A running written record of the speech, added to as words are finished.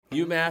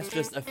UMass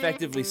just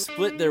effectively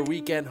split their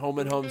weekend home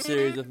and home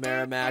series with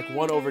Merrimack.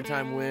 One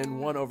overtime win,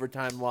 one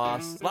overtime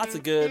loss. Lots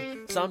of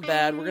good, some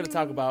bad. We're going to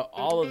talk about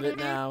all of it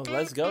now.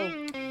 Let's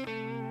go.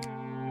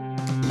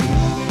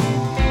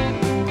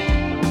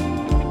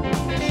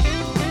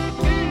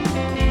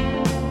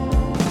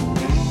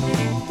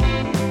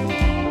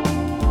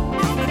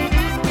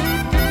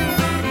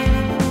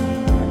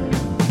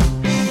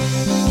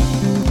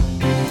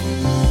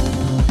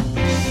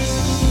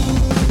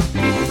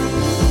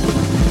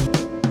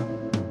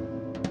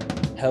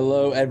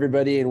 Hello,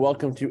 everybody, and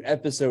welcome to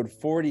episode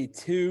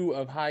 42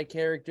 of High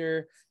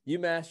Character.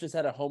 UMass just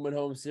had a home and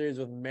home series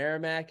with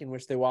Merrimack in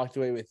which they walked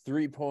away with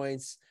 3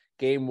 points.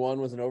 Game 1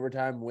 was an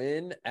overtime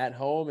win at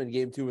home, and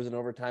Game 2 was an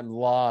overtime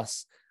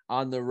loss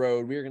on the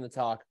road. We are going to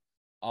talk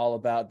all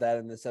about that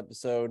in this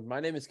episode. My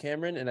name is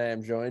Cameron, and I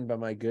am joined by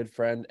my good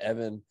friend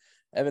Evin.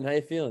 Evin, how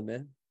you feeling,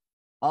 man?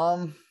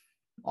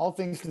 All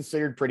things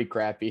considered, pretty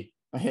crappy.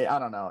 I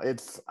don't know.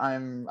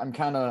 I'm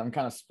kind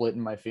of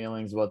splitting my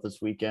feelings about this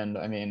weekend.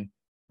 I mean,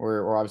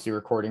 we're obviously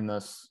recording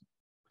this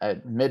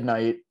at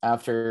midnight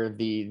after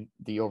the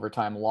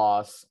overtime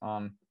loss.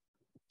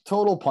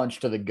 Total punch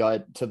to the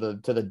gut, to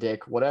the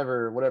dick,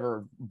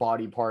 whatever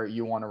body part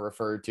you want to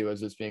refer to as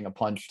this being a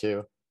punch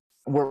to.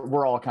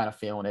 We're all kind of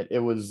feeling it.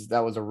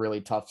 That was a really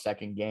tough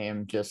second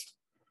game, just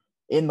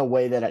in the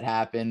way that it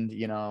happened.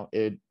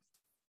 It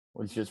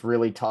was just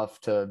really tough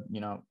to,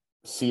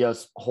 see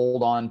us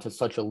hold on to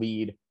such a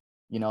lead,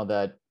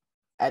 that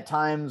at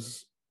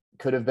times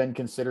could have been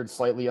considered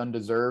slightly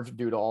undeserved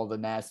due to all the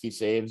nasty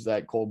saves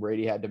that Cole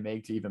Brady had to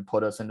make to even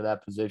put us into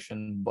that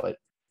position. But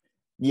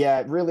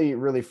yeah, really,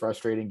 really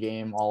frustrating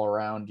game all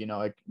around.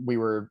 We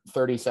were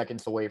 30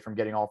 seconds away from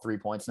getting all 3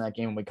 points in that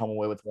game, and we come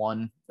away with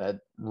one. That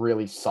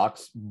really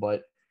sucks.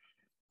 But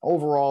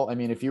overall, I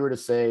mean, if you were to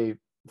say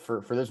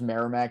for this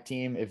Merrimack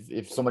team,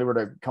 if somebody were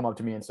to come up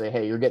to me and say,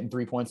 hey, you're getting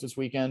 3 points this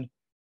weekend,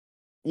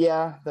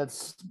 yeah,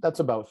 that's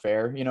about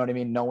fair. You know what I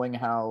mean? Knowing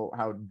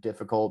how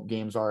difficult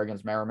games are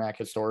against Merrimack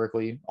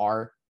historically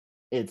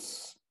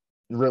it's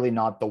really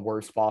not the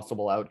worst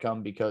possible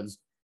outcome because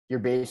you're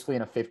basically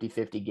in a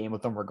 50-50 game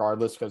with them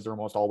regardless because they're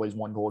almost always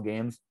 1-goal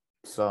games.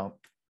 So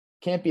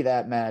can't be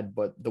that mad,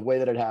 but the way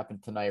that it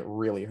happened tonight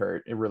really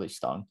hurt. It really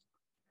stung.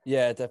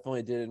 Yeah, it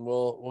definitely did. And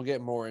we'll get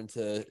more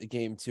into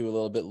Game 2 a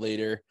little bit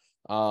later.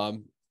 I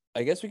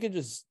guess we could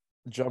just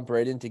jump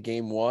right into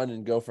Game 1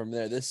 and go from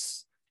there.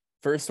 This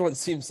first one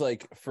seems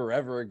like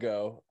forever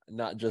ago,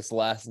 not just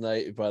last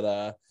night,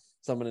 but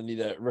so I'm going to need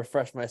to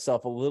refresh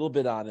myself a little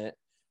bit on it.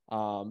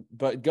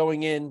 But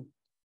going in,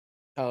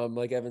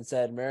 like Evin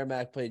said,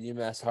 Merrimack played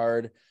UMass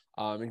hard.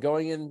 And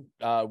going in,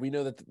 we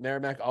know that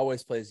Merrimack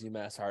always plays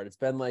UMass hard. It's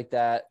been like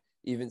that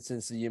even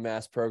since the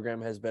UMass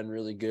program has been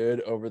really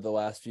good over the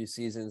last few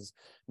seasons.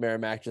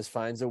 Merrimack just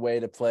finds a way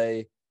to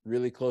play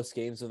really close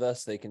games with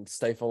us. They can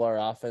stifle our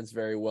offense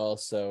very well.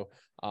 So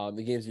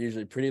the games are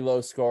usually pretty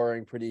low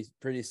scoring,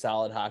 pretty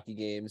solid hockey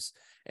games.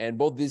 And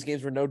both these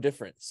games were no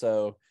different.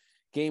 So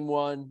Game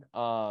 1,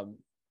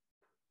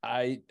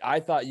 I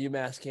thought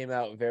UMass came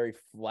out very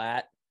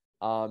flat.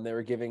 They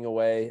were giving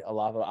away a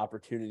lot of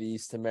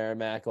opportunities to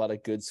Merrimack, a lot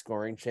of good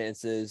scoring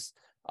chances.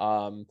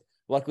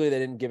 Luckily, they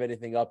didn't give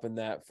anything up in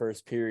that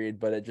first period,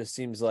 but it just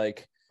seems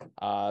like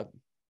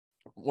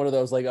one of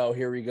those like, oh,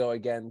 here we go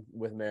again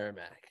with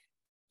Merrimack.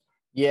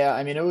 Yeah,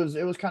 I mean, it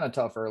was kind of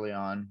tough early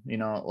on,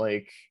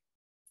 like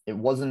it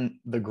wasn't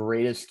the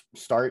greatest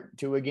start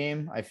to a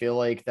game. I feel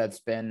like that's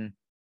been,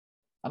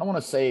 I don't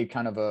want to say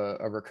kind of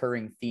a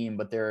recurring theme,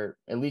 but there,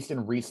 at least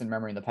in recent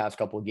memory in the past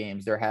couple of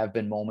games, there have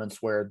been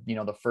moments where,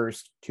 the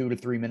first 2 to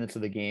 3 minutes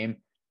of the game,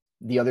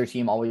 the other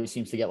team always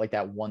seems to get like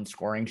that one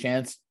scoring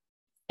chance.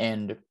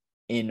 And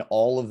in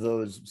all of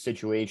those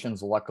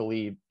situations,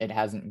 luckily, it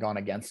hasn't gone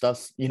against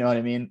us, you know what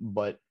I mean?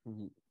 But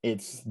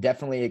it's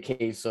definitely a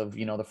case of,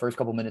 the first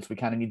couple minutes, we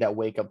kind of need that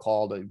wake-up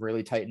call to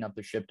really tighten up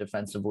the ship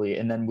defensively.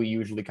 And then we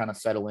usually kind of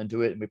settle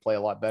into it and we play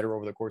a lot better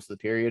over the course of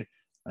the period.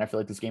 And I feel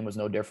like this game was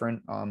no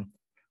different.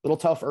 Little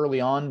tough early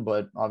on,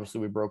 but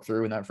obviously we broke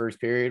through in that first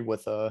period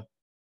with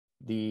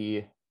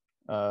the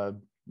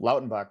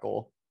Lautenbach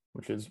goal,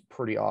 which is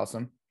pretty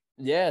awesome.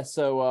 Yeah,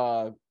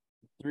 so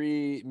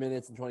 3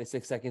 minutes and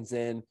 26 seconds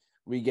in,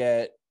 we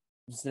get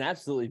just an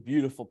absolutely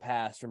beautiful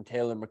pass from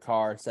Taylor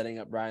Makar, setting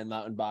up Ryan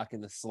Lautenbach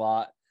in the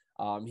slot.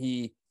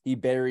 He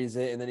buries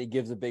it, and then he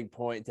gives a big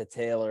point to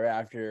Taylor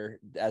after,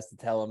 as to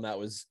tell him that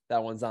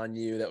one's on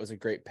you. That was a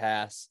great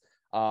pass.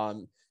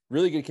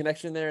 Really good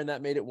connection there, and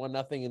that made it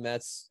 1-0, and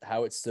that's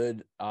how it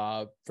stood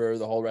for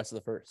the whole rest of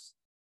the first.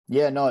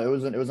 Yeah, no, it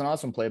was an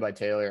awesome play by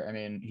Taylor. I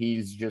mean,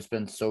 he's just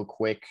been so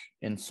quick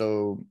and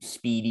so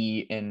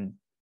speedy, and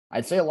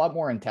I'd say a lot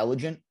more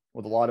intelligent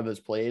with a lot of his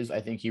plays.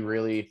 I think he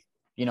really,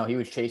 he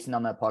was chasing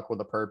down that puck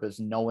with a purpose,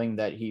 knowing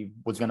that he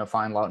was going to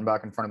find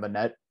Lautenbach in front of the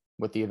net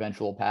with the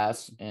eventual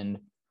pass. And,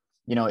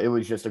 it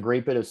was just a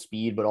great bit of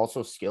speed, but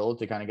also skill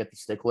to kind of get the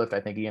stick lift. I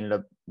think he ended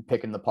up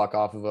picking the puck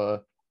off of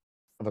a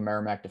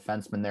Merrimack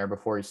defenseman there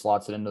before he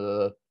slots it into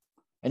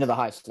the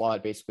high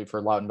slot, basically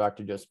for Lautenbach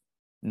to just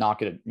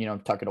knock it,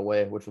 tuck it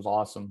away, which was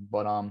awesome.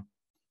 But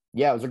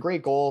Yeah, it was a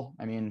great goal.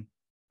 I mean,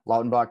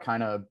 Lautenbach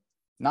kind of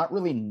not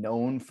really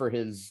known for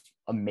his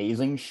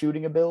amazing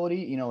shooting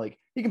ability. Like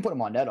you can put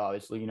him on net,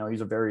 obviously.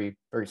 He's a very,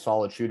 very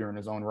solid shooter in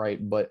his own right,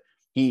 but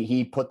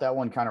he put that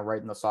one kind of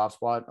right in the soft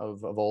spot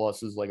of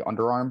Olas's like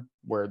underarm,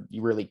 where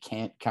you really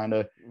can't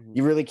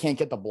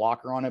get the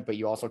blocker on it, but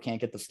you also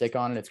can't get the stick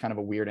on it. It's kind of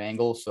a weird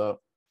angle. So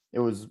it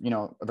was,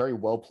 a very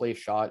well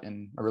placed shot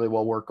and a really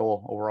well worked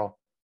goal overall.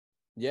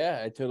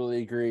 Yeah, I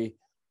totally agree.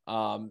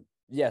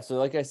 Yeah, so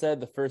like I said,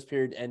 the first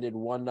period ended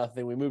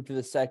 1-0. We moved to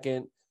the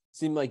second.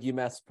 Seemed like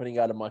UMass putting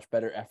out a much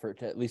better effort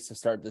to at least to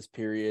start this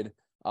period.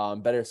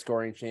 Better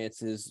scoring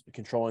chances,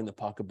 controlling the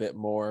puck a bit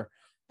more.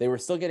 They were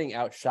still getting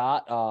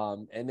outshot,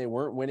 and they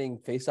weren't winning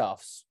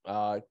faceoffs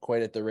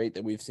quite at the rate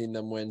that we've seen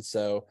them win.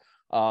 So,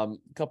 a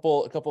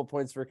couple of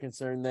points for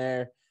concern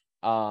there.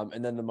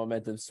 And then the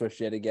momentum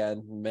switched yet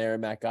again.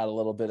 Merrimack got a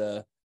little bit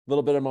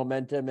of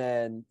momentum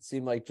and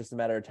seemed like just a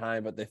matter of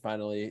time, but they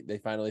finally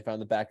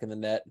found the back of the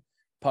net.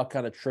 Puck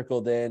kind of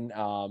trickled in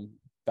about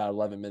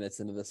 11 minutes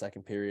into the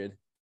second period.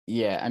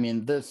 Yeah, I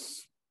mean,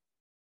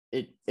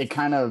 it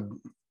kind of,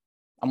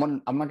 I'm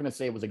not going to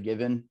say it was a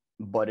given,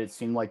 but it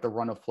seemed like the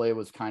run of play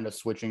was kind of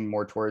switching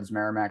more towards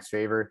Merrimack's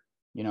favor.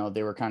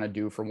 They were kind of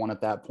due for one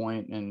at that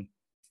point. And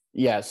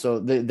yeah, so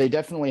they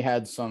definitely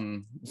had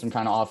some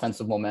kind of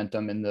offensive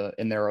momentum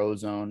in their O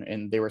zone,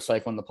 and they were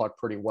cycling the puck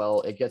pretty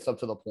well. It gets up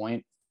to the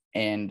point,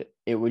 and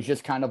it was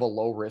just kind of a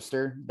low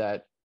wrister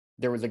that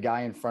there was a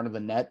guy in front of the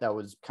net that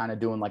was kind of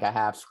doing like a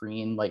half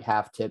screen, like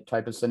half tip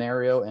type of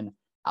scenario. And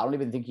I don't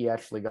even think he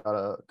actually got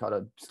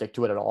a stick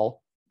to it at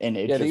all. And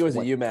I think it was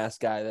a UMass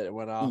guy that it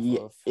went off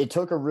of. It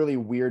took a really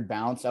weird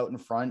bounce out in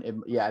front. I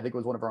think it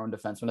was one of our own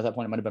defensemen at that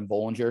point. It might have been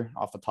Bollinger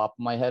off the top of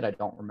my head. I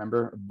don't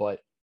remember,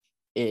 but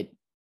it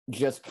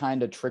just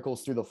kind of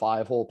trickles through the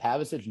 5-hole.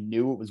 Pavicic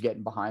knew it was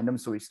getting behind him,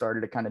 so he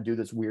started to kind of do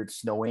this weird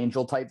snow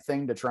angel type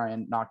thing to try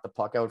and knock the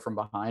puck out from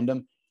behind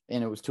him.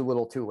 And it was too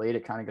little too late.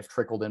 It kind of just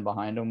trickled in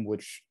behind him,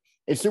 which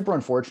is super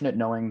unfortunate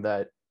knowing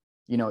that,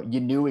 you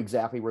knew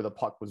exactly where the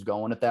puck was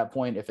going at that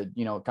point if it,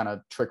 kind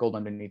of trickled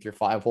underneath your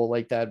 5-hole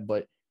like that.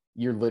 But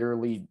you're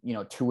literally,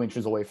 2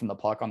 inches away from the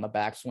puck on the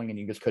backswing and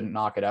you just couldn't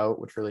knock it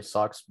out, which really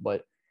sucks.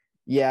 But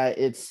yeah,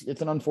 it's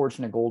an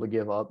unfortunate goal to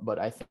give up, but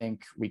I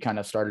think we kind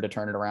of started to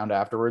turn it around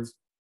afterwards.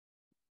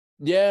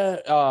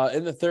 Yeah,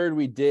 in the third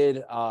we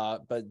did,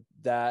 but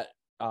that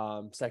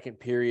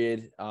second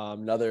period,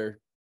 another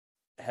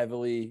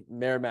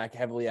Merrimack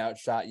heavily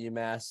outshot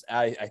UMass.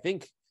 I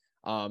think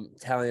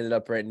tallying it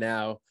up right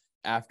now,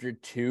 after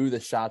 2, the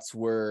shots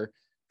were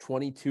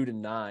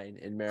 22-9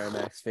 in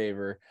Merrimack's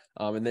favor,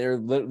 and they're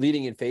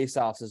leading in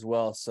faceoffs as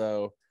well.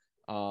 So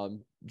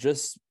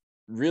just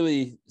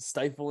really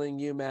stifling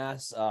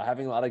UMass,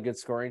 having a lot of good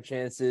scoring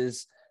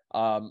chances.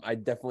 I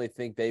definitely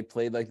think they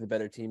played like the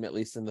better team, at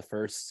least in the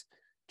first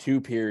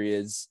 2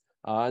 periods.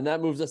 And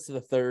that moves us to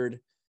the third.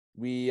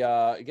 We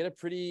get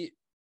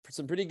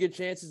some pretty good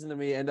chances, and then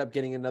we end up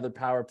getting another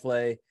power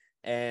play,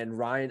 and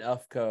Ryan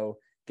Ufko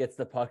gets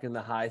the puck in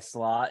the high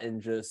slot and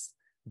just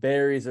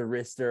buries a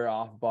wrister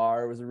off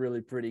bar. It was a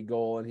really pretty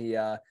goal, and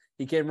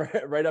he came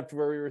right up to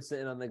where we were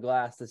sitting on the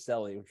glass to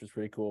Selly, which was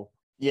pretty cool.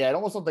 Yeah, it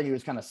almost looked like he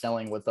was kind of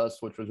selling with us,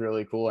 which was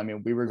really cool. I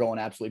mean, we were going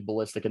absolutely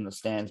ballistic in the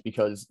stands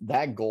because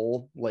that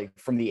goal, like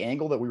from the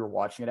angle that we were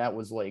watching it at,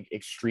 was like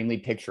extremely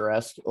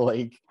picturesque.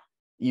 Like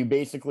you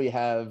basically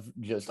have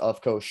just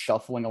Ufko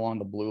shuffling along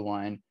the blue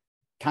line,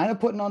 kind of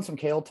putting on some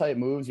Kale type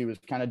moves. He was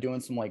kind of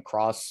doing some like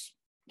cross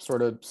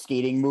sort of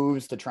skating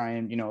moves to try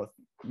and,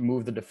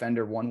 move the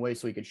defender one way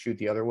so he could shoot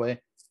the other way.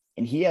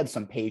 And he had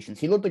some patience.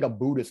 He looked like a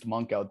Buddhist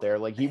monk out there.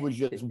 Like he was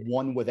just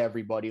one with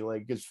everybody.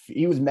 Like just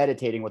he was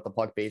meditating with the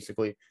puck,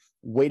 basically.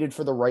 Waited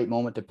for the right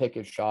moment to pick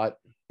his shot.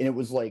 And it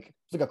was like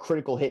a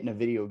critical hit in a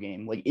video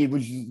game. Like it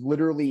was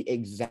literally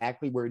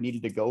exactly where it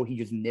needed to go. He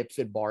just nips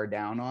it bar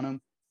down on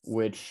him,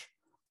 which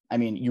I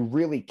mean, you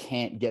really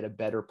can't get a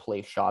better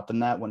play shot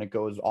than that when it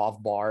goes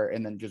off bar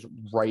and then just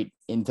right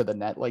into the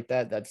net like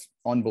that. That's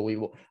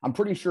unbelievable. I'm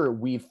pretty sure it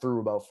weaved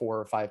through about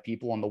 4 or 5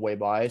 people on the way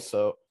by.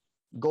 So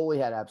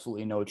goalie had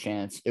absolutely no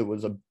chance. It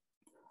was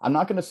I'm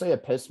not going to say a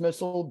piss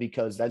missile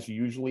because that's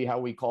usually how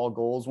we call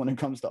goals when it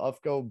comes to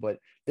Ufko, but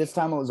this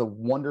time it was a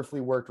wonderfully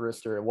worked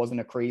wrister. It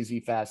wasn't a crazy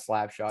fast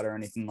slap shot or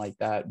anything like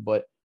that,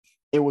 but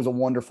it was a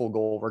wonderful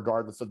goal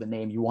regardless of the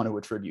name you want to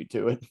attribute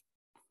to it.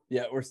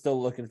 Yeah, we're still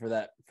looking for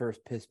that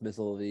first piss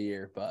missile of the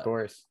year, but of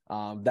course,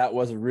 that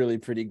was a really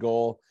pretty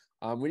goal.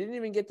 We didn't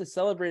even get to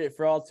celebrate it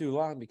for all too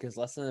long because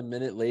less than a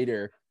minute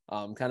later,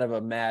 kind of a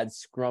mad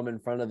scrum in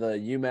front of the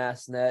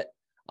UMass net.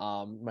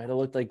 Might have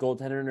looked like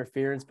goaltender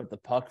interference, but the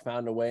puck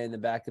found a way in the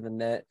back of the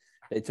net.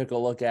 They took a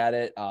look at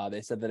it.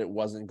 They said that it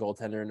wasn't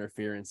goaltender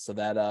interference, so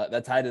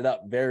that tied it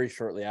up very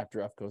shortly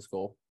after Ufko's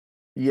goal.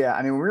 Yeah,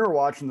 I mean, when we were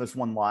watching this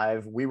one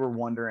live, we were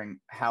wondering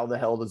how the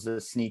hell does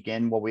this sneak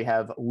in? Well, we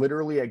have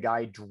literally a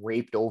guy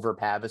draped over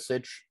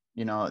Pavicic,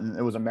 and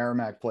it was a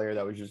Merrimack player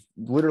that was just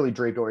literally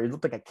draped over. He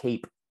looked like a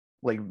cape.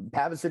 Like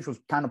Pavicic was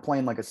kind of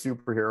playing like a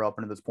superhero up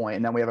until this point,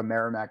 and then we have a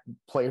Merrimack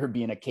player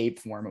being a cape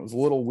for him. It was a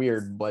little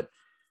weird, but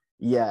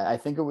Yeah, I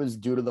think it was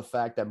due to the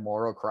fact that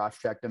Morrow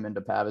cross-checked him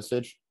into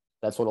Pavicic.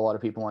 That's what a lot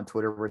of people on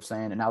Twitter were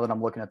saying. And now that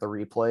I'm looking at the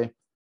replay,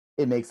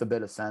 it makes a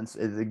bit of sense.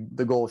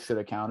 The goal should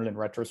have counted in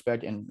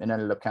retrospect and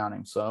ended up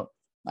counting. So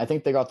I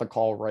think they got the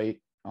call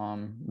right,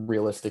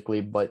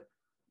 realistically. But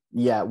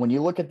yeah, when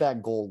you look at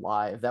that goal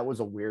live, that was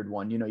a weird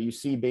one. You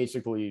see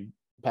basically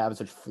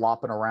Pavicic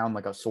flopping around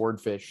like a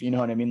swordfish, you know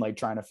what I mean? Like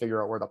trying to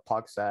figure out where the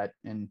puck's at.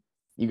 And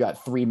you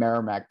got 3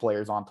 Merrimack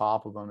players on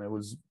top of him. It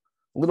was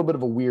a little bit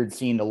of a weird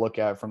scene to look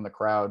at from the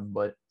crowd,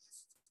 but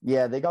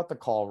yeah, they got the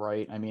call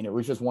right. I mean, it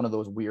was just one of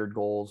those weird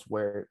goals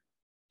where,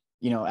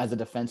 as a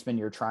defenseman,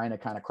 you're trying to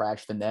kind of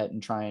crash the net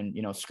and try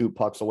and, scoop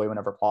pucks away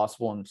whenever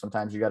possible. And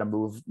sometimes you got to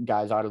move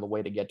guys out of the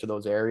way to get to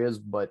those areas.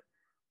 But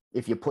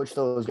if you push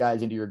those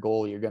guys into your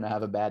goal, you're going to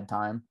have a bad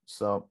time.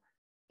 So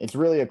it's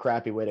really a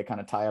crappy way to kind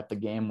of tie up the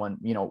game when,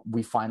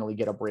 we finally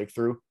get a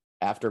breakthrough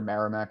after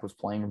Merrimack was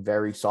playing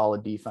very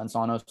solid defense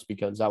on us,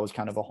 because that was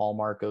kind of a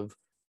hallmark of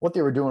what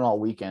they were doing all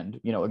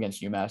weekend,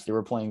 against UMass. They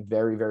were playing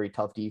very, very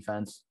tough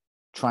defense,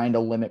 trying to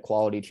limit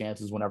quality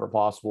chances whenever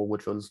possible,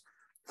 which was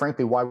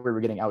frankly why we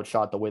were getting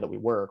outshot the way that we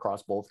were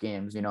across both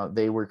games.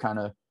 They were kind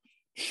of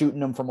shooting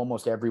them from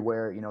almost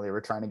everywhere. They were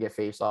trying to get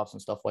faceoffs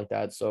and stuff like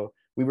that. So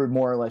we were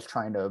more or less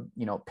trying to,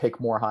 pick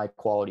more high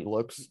quality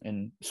looks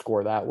and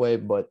score that way.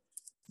 But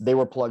they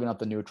were plugging up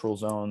the neutral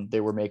zone.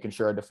 They were making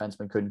sure our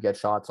defensemen couldn't get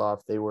shots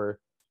off. They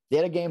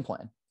had a game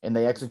plan, and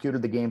they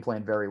executed the game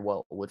plan very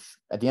well, which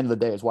at the end of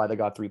the day is why they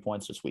got 3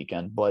 points this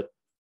weekend. But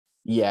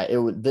yeah, it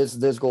was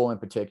this goal in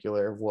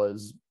particular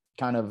was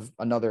kind of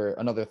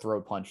another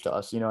throat punch to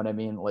us. You know what I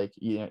mean? Like,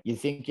 you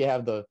think you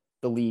have the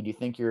lead, you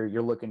think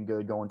you're looking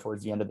good going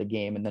towards the end of the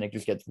game, and then it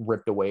just gets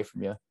ripped away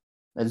from you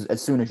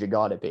as soon as you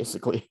got it,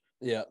 basically.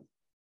 Yeah.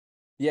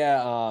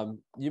 Yeah,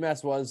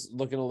 UMass was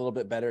looking a little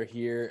bit better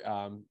here.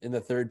 In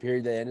the third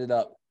period, they ended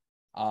up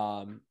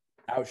out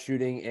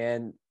shooting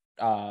and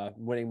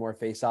winning more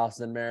faceoffs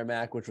than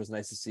Merrimack, which was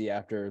nice to see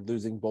after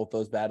losing both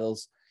those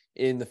battles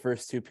in the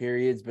first 2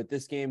 periods. But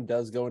this game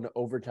does go into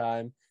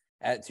overtime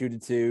at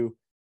 2-2.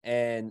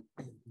 And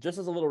just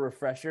as a little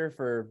refresher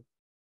for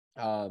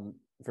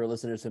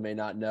listeners who may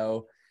not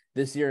know,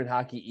 this year in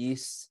Hockey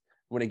East,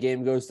 when a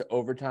game goes to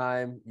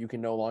overtime, you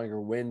can no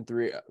longer win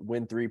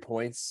 3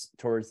 points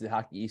towards the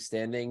Hockey East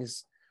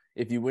standings.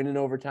 If you win in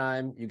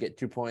overtime, you get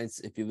 2 points.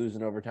 If you lose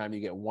in overtime, you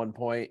get 1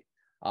 point.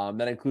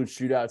 That includes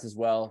shootouts as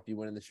well. If you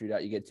win in the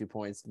shootout, you get 2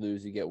 points.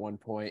 Lose, you get 1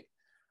 point.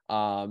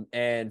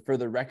 And for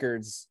the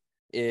records,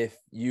 if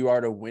you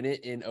are to win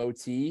it in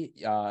OT,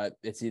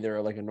 it's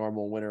either like a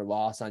normal win or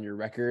loss on your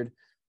record,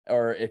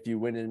 or if you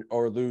win in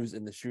or lose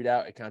in the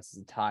shootout, it counts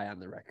as a tie on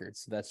the record.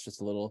 So that's just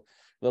a little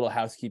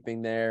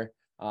housekeeping there.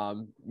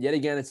 Yet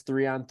again, it's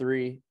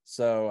 3-on-3.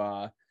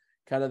 So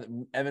kind of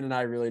Evan and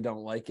I really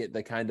don't like it.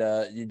 The kind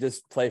of, you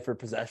just play for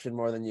possession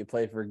more than you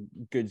play for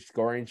good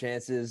scoring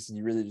chances.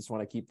 You really just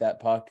want to keep that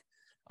puck.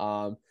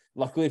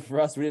 Luckily for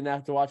us, we didn't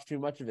have to watch too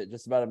much of it.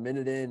 Just about a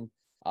minute in,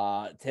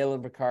 Taylor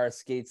Makar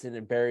skates in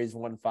and buries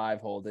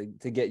 1-5 hole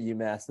to get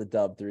UMass the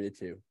dub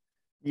 3-2.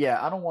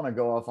 Yeah, I don't want to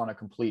go off on a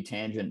complete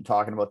tangent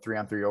talking about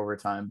 3-on-3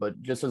 overtime, but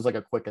just as like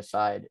a quick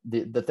aside,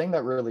 the thing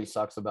that really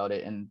sucks about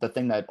it, and the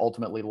thing that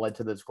ultimately led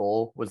to this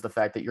goal, was the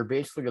fact that you're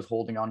basically just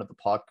holding onto the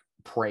puck,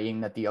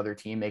 praying that the other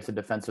team makes a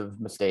defensive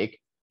mistake,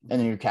 and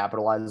then you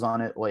capitalize on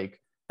it. Like,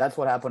 that's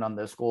what happened on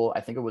this goal. I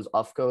think it was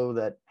Ufko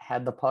that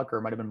had the puck, or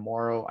it might have been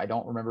Morrow. I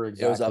don't remember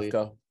exactly. It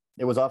was Ufko.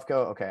 It was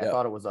Ufko? Okay, Yep. I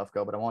thought it was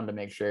Ufko, but I wanted to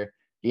make sure.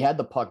 He had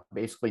the puck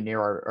basically near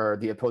or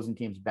the opposing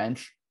team's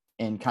bench,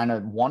 and kind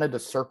of wanted to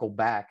circle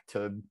back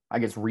to, I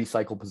guess,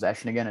 recycle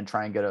possession again and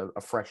try and get a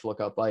fresh look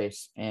up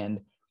ice. And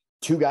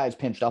 2 guys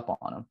pinched up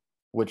on him,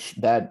 which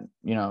that,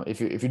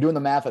 if you're doing the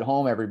math at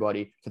home,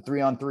 everybody, to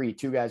 3-on-3,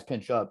 2 guys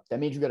pinch up, that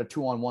means you got a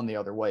 2-on-1 the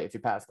other way if you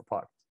pass the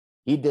puck.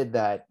 He did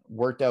that,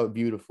 worked out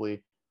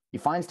beautifully. He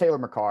finds Taylor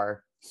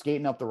Makar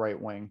skating up the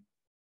right wing,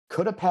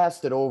 could have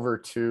passed it over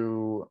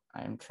to,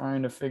 I'm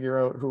trying to figure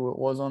out who it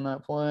was on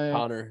that play.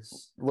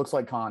 Connors. Looks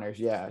like Connors,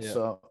 yeah.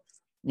 So,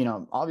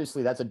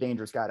 obviously that's a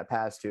dangerous guy to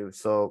pass to.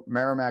 So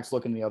Merrimack's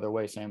looking the other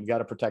way, saying we got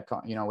to protect,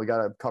 we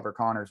got to cover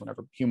Connors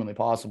whenever humanly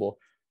possible.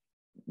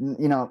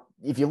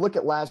 If you look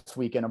at last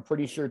weekend, I'm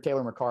pretty sure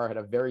Taylor Makar had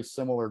a very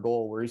similar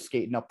goal where he's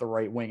skating up the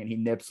right wing and he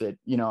nips it.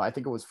 I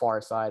think it was far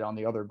side on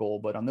the other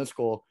goal, but on this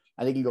goal,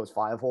 I think he goes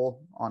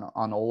 5-hole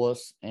on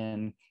Olas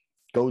and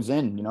goes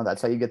in.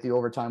 That's how you get the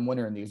overtime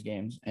winner in these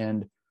games.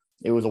 And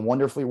it was a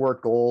wonderfully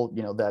worked goal,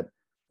 that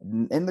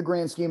in the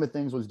grand scheme of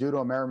things was due to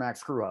a Merrimack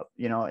screw up,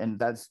 and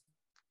that's,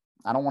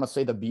 I don't want to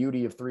say the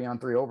beauty of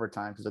 3-on-3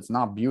 overtime, because it's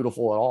not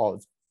beautiful at all.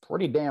 It's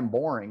pretty damn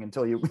boring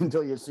until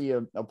you see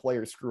a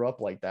player screw up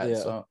like that. Yeah.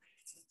 So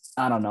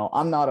I don't know.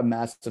 I'm not a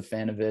massive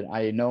fan of it.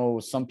 I know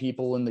some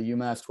people in the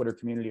UMass Twitter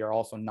community are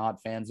also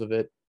not fans of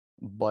it,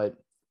 but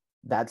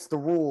that's the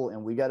rule,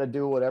 and we got to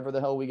do whatever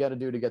the hell we got to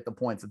do to get the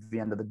points at the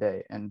end of the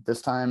day. And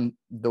this time,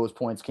 those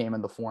points came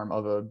in the form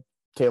of a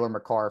Taylor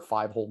Makar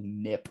 5-hole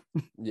nip.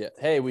 Yeah.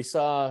 Hey, we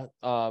saw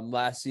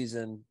last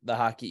season the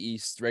Hockey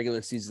East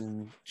regular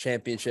season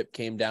championship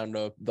came down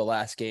to the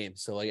last game.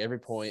 So like every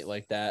point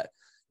like that,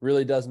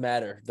 really does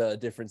matter. The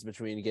difference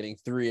between getting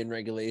 3 in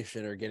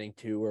regulation or getting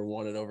 2 or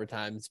 1 in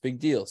overtime, it's a big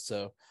deal.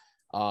 So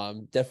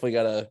definitely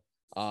gotta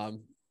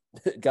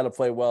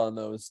play well in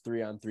those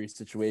 3-on-3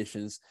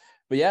 situations.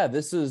 But yeah,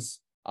 this is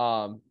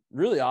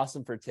really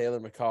awesome for Taylor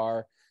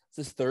Makar. It's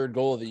his 3rd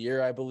goal of the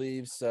year, I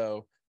believe.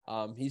 So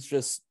he's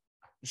just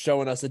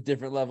showing us a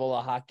different level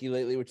of hockey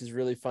lately, which is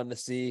really fun to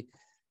see.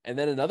 And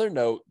then another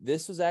note,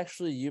 this was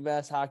actually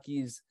UMass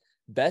hockey's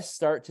best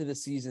start to the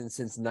season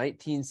since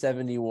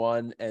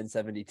 1971 and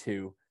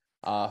 72,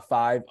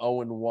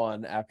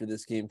 5-0-1 after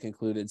this game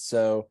concluded.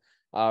 So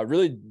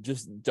really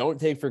just don't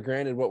take for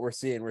granted what we're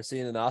seeing. We're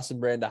seeing an awesome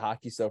brand of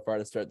hockey so far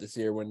to start this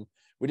year when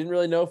we didn't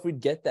really know if we'd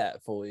get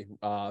that fully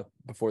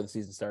before the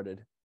season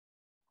started.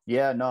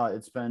 Yeah, no,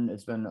 it's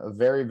been a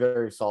very,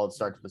 very solid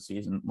start to the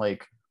season.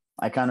 Like,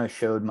 I kind of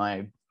showed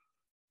my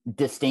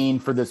disdain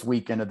for this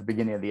weekend at the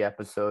beginning of the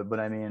episode, but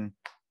I mean,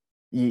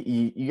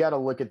 you got to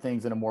look at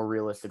things in a more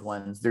realistic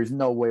lens. There's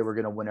no way we're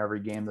going to win every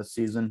game this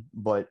season,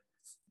 but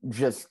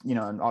just,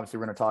 and obviously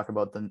we're going to talk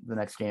about the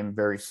next game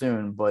very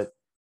soon, but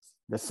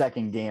the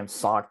second game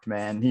sucked,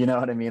 man. You know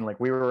what I mean? Like,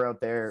 we were out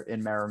there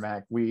in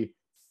Merrimack. If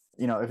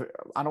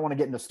I don't want to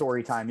get into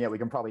story time yet, we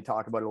can probably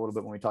talk about it a little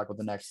bit when we talk about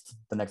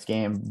the next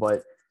game,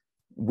 but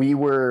we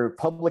were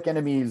public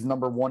enemies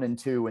number 1 and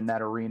 2 in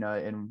that arena,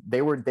 and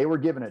they were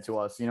giving it to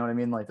us. You know what I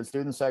mean? Like, the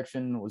student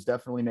section was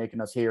definitely making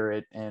us hear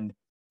it, and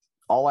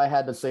all I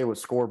had to say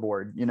was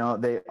scoreboard.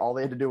 All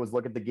they had to do was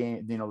look at the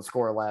game, the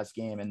score of last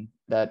game, and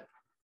that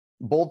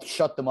both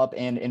shut them up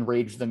and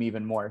enraged them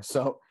even more.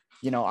 So,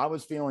 I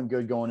was feeling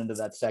good going into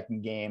that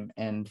second game,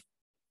 and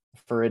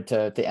for it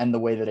to end the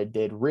way that it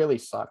did really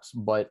sucks.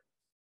 But,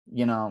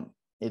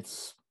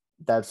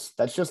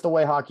 that's just the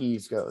way hockey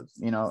goes.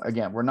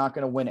 Again, we're not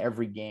going to win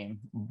every game,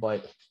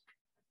 but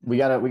we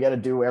gotta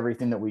do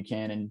everything that we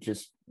can and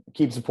just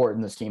keep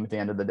supporting this team at the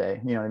end of the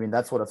day. You know what I mean?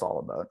 That's what it's all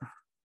about.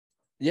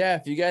 Yeah,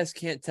 if you guys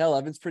can't tell,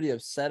 Evan's pretty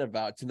upset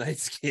about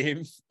tonight's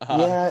game.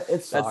 Yeah,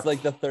 it sucks. That's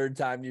like the 3rd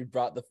time you've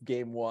brought the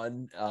game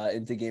 1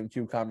 into game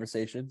 2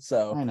 conversation.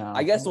 So I know.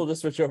 I guess we'll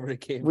just switch over to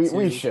game 2.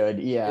 We should,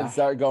 yeah. And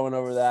start going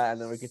over that,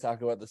 and then we can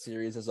talk about the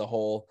series as a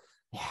whole.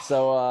 Yeah.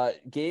 So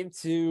game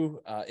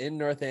 2 in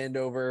North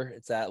Andover.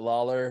 It's at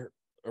Lawler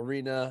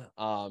Arena.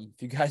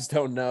 If you guys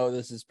don't know,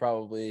 this is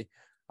probably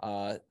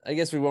I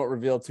guess we won't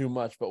reveal too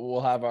much, but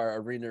we'll have our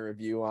arena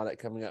review on it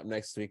coming up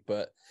next week.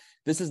 But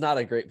this is not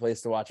a great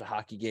place to watch a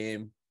hockey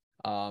game.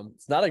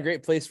 It's not a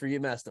great place for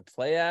UMass to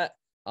play at.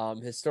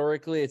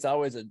 Historically, it's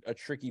always a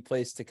tricky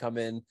place to come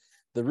in.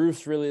 The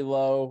roof's really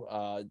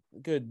low.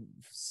 Good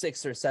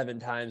 6 or 7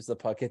 times the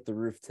puck hit the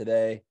roof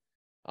today.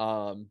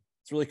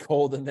 It's really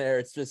cold in there.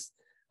 It's just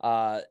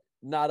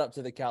not up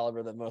to the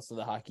caliber that most of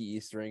the Hockey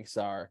East rinks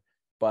are.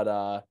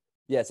 But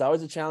yeah, it's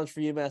always a challenge for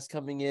UMass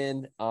coming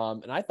in.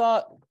 And I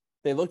thought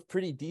they looked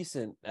pretty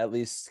decent, at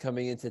least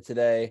coming into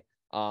today.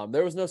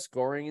 There was no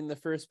scoring in the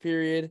first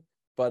period,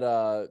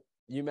 but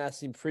UMass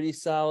seemed pretty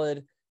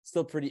solid.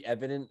 Still pretty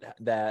evident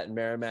that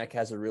Merrimack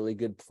has a really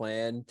good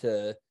plan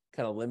to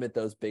kind of limit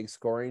those big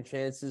scoring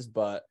chances,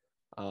 but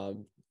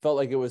felt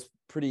like it was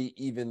pretty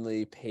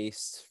evenly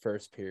paced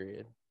first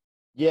period.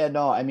 Yeah,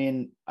 no, I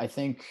mean, I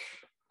think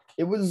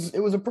it was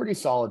a pretty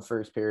solid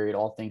first period,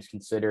 all things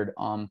considered.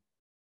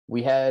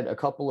 We had a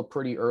couple of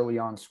pretty early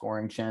on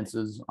scoring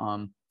chances.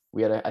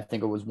 We had, I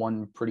think it was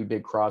one pretty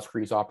big cross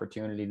crease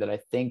opportunity that I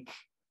think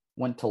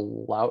went to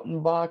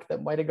Lautenbach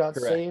that might have got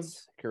saved.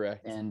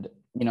 Correct. And,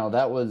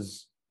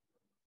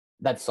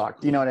 that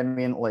sucked. You know what I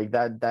mean? Like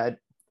that,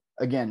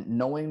 again,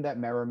 knowing that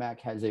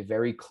Merrimack has a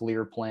very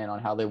clear plan on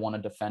how they want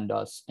to defend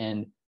us.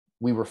 And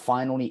we were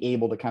finally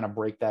able to kind of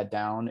break that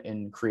down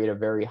and create a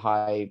very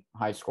high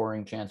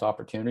scoring chance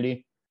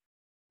opportunity.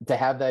 To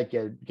have that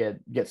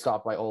get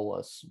stopped by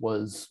Olas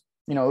was,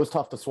 it was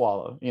tough to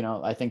swallow.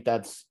 I think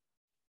that's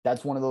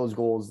one of those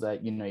goals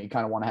that, you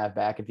kind of want to have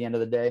back at the end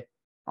of the day.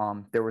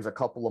 There was a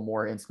couple of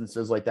more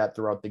instances like that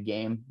throughout the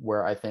game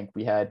where I think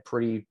we had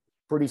pretty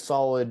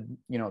solid,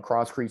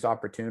 cross crease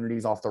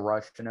opportunities off the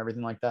rush and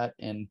everything like that.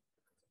 And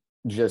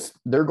just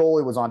their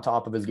goalie was on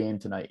top of his game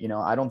tonight.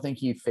 I don't think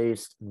he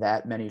faced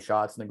that many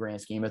shots in the grand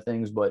scheme of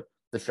things, but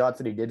the shots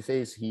that he did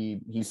face,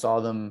 he saw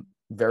them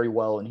very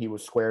well, and he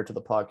was square to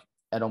the puck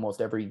at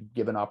almost every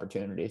given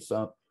opportunity.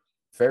 So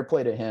fair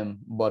play to him.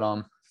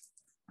 But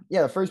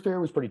yeah, the first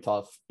period was pretty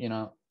tough.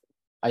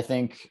 I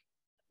think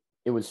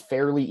it was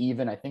fairly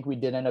even. I think we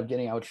did end up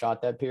getting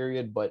outshot that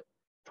period, but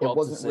it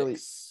wasn't really.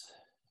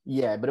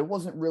 Yeah, but it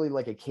wasn't really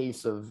like a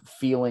case of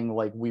feeling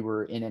like we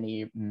were in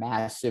any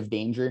massive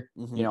danger.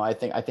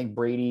 Mm-hmm. I think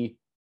Brady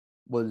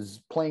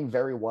was playing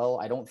very well.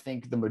 I don't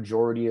think the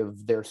majority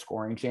of their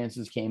scoring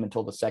chances came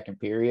until the second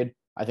period.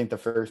 I think the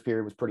first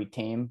period was pretty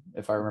tame,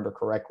 if I remember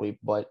correctly.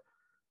 But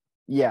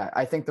yeah,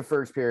 I think the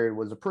first period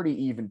was a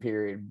pretty even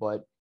period.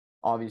 But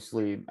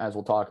obviously, as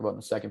we'll talk about in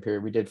the second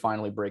period, we did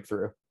finally break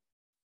through.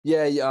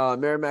 Yeah,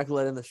 Merrimack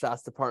led in the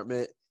shots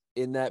department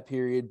in that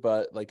period,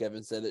 but like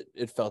Evan said,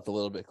 it felt a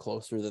little bit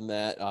closer than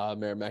that.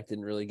 Merrimack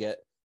didn't really get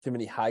too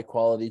many high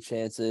quality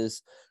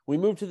chances. We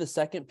moved to the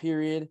second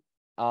period.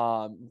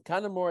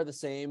 Kind of more of the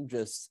same,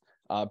 just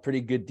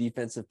pretty good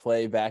defensive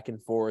play back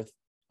and forth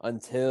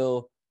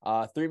until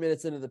 3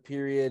 minutes into the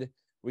period.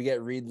 We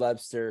get Reed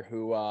Webster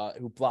who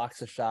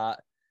blocks a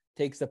shot,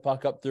 takes the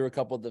puck up through a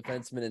couple of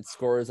defensemen and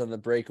scores on the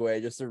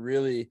breakaway. Just a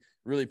really,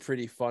 really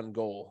pretty fun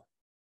goal.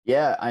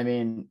 Yeah, I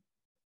mean,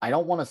 I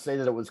don't want to say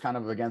that it was kind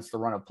of against the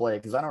run of play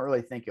because I don't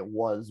really think it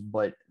was,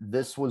 but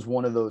this was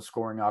one of those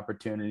scoring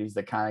opportunities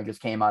that kind of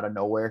just came out of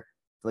nowhere.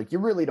 Like, you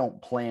really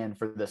don't plan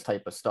for this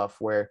type of stuff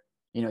where,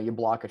 you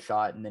block a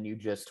shot and then you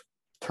just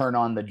turn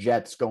on the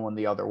jets going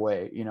the other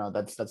way.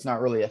 That's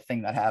not really a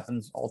thing that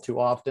happens all too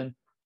often,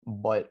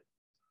 but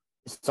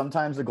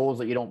sometimes the goals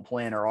that you don't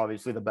plan are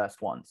obviously the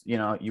best ones.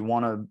 You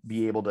want to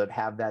be able to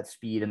have that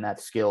speed and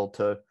that skill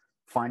to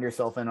find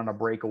yourself in on a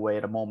breakaway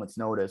at a moment's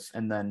notice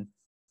and then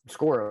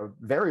score a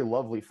very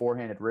lovely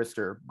forehanded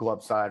wrister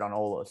glove side on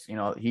Olas.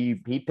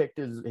 He picked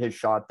his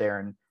shot there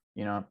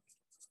and,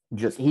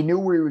 just he knew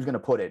where he was going to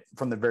put it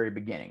from the very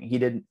beginning.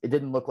 It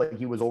didn't look like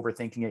he was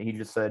overthinking it. He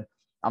just said,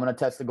 I'm going to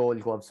test the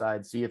goalie's glove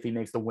side, see if he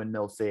makes the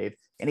windmill save.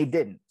 And he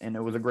didn't. And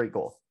it was a great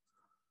goal.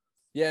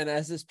 Yeah. And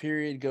as this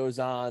period goes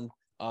on,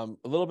 a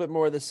little bit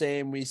more of the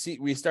same. We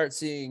start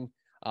seeing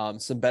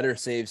some better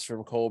saves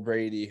from Cole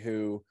Brady,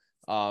 who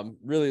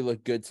really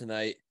looked good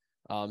tonight.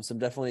 Some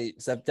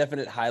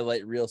definite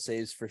highlight reel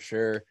saves for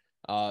sure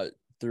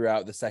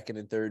throughout the second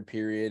and third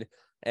period.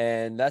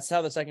 And that's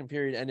how the second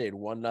period ended,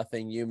 1-0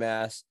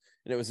 UMass.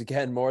 And it was,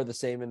 again, more of the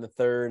same in the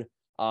third,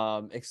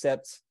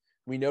 except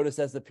we noticed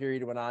as the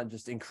period went on,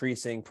 just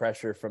increasing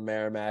pressure from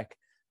Merrimack.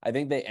 I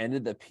think they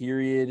ended the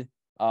period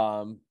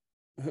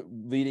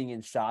leading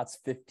in shots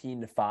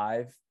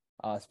 15-5,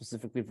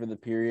 specifically for the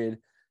period.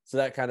 So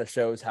that kind of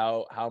shows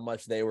how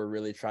much they were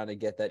really trying to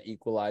get that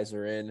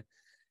equalizer in.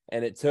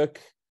 And it took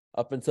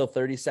up until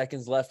 30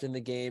 seconds left in the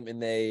game,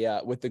 and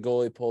they, with the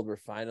goalie pulled, were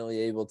finally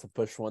able to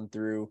push one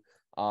through.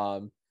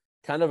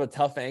 Kind of a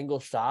tough angle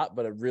shot,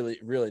 but a really,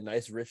 really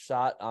nice wrist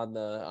shot on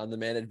the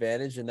man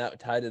advantage, and that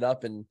tied it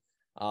up. And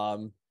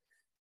it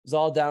was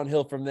all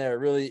downhill from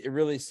there. It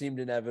really seemed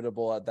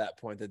inevitable at that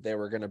point that they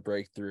were going to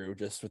break through,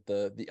 just with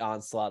the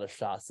onslaught of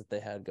shots that they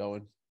had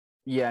going.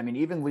 Yeah, I mean,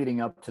 even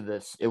leading up to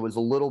this, it was a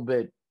little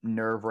bit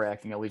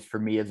nerve-wracking, at least for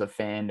me as a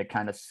fan, to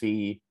kind of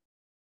see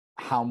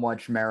how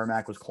much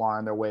Merrimack was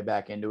clawing their way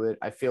back into it.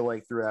 I feel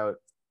like throughout,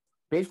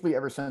 basically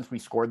ever since we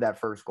scored that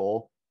first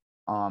goal,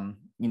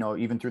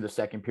 even through the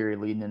second period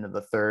leading into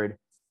the third,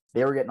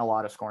 they were getting a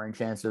lot of scoring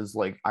chances.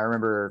 Like, I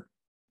remember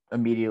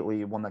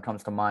immediately one that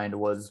comes to mind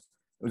was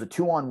it was a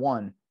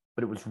 2-on-1,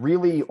 but it was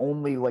really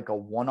only like a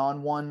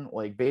 1-on-1.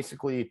 Like,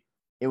 basically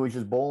it was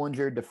just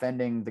Bollinger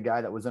defending the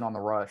guy that was in on the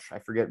rush. I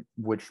forget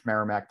which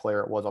Merrimack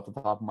player it was off the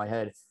top of my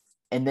head.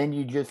 And then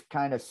you just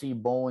kind of see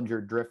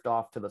Bollinger drift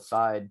off to the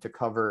side to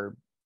cover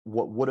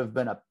what would have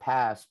been a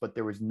pass, but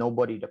there was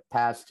nobody to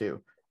pass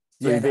to.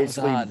 So Yeah, that was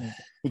odd.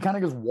 He kind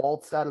of just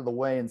waltzed out of the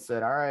way and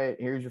said, all right,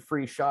 here's your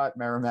free shot,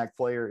 Merrimack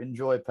player.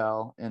 Enjoy,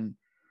 pal. And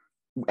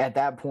at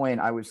that point,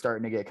 I was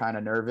starting to get kind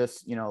of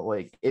nervous.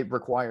 Like, it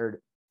required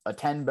a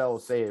 10-bell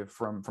save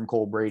from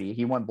Cole Brady.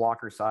 He went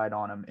blocker side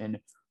on him and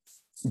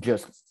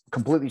just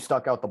completely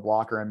stuck out the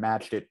blocker and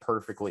matched it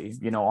perfectly,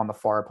 on the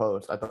far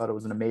post. I thought it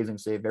was an amazing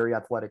save, very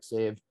athletic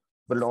save,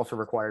 but it also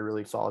required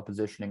really solid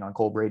positioning on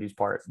Cole Brady's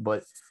part.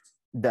 But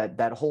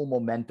that whole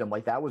momentum,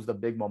 like, that was the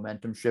big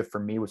momentum shift for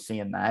me, was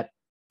seeing that.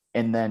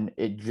 And then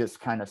it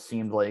just kind of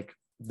seemed like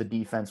the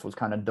defense was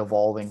kind of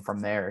devolving from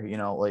there.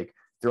 Like,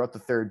 throughout the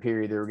third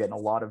period, they were getting a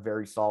lot of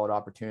very solid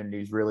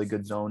opportunities, really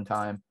good zone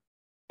time.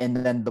 And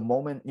then the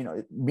moment,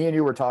 me and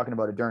you were talking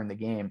about it during the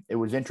game, it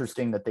was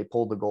interesting that they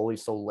pulled the goalie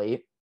so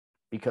late,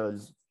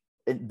 because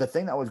the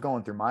thing that was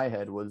going through my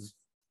head was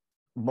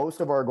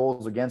most of our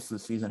goals against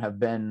this season have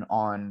been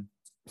on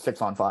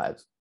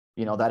 6-on-5s.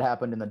 That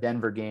happened in the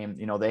Denver game.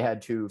 They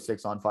had 2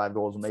 6-on-5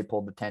 goals when they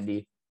pulled the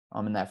Tendy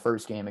in that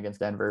first game against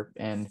Denver.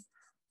 And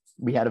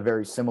we had a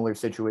very similar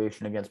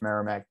situation against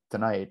Merrimack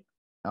tonight.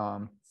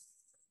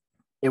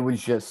 It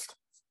was just,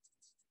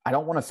 I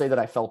don't want to say that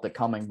I felt it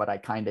coming, but I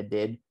kind of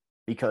did,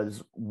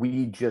 because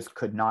we just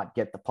could not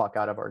get the puck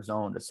out of our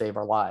zone to save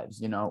our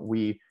lives.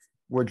 We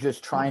were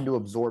just trying to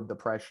absorb the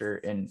pressure.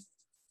 And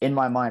in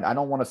my mind, I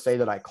don't want to say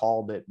that I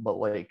called it, but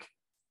like,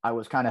 I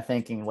was kind of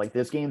thinking, like,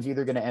 this game's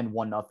either going to end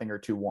 1-0 or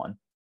 2-1,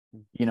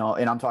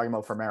 and I'm talking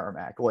about for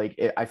Merrimack. Like,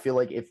 I feel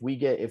like if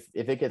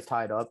it gets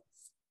tied up,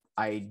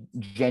 I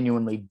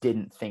genuinely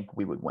didn't think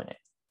we would win it.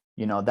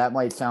 That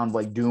might sound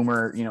like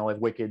doomer, like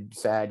wicked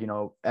sad,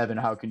 Evan,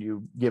 how can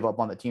you give up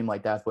on the team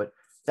like that? But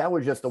that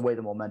was just the way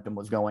the momentum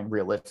was going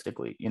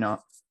realistically.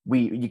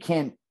 You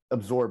can't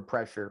absorb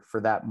pressure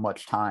for that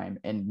much time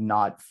and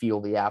not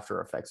feel the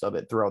after effects of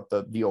it throughout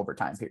the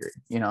overtime period.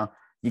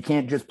 You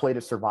can't just play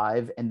to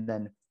survive, and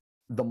then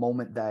the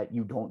moment that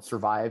you don't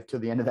survive to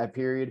the end of that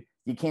period,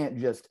 you can't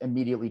just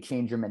immediately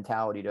change your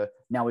mentality to,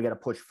 now we got to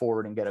push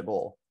forward and get a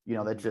goal.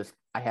 That just,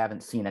 I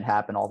haven't seen it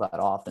happen all that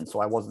often.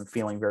 So I wasn't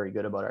feeling very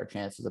good about our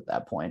chances at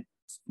that point.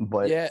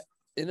 But yeah,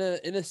 in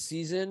a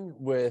season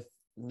with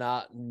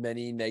not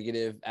many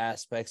negative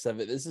aspects of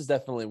it. This is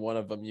definitely one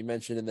of them. You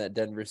mentioned in that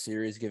Denver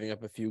series giving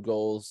up a few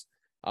goals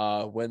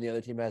when the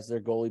other team has their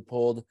goalie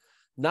pulled.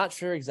 Not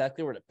sure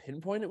exactly where to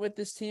pinpoint it with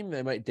this team.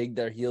 They might dig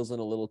their heels in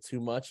a little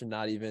too much and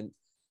not even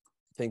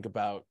think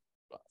about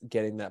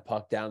getting that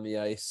puck down the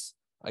ice,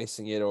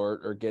 icing it,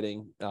 or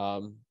getting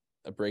a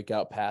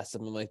breakout pass,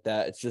 something like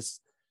that. It's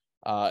just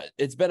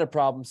it's been a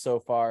problem so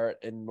far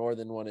in more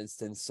than one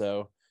instance.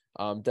 So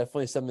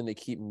definitely something to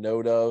keep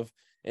note of.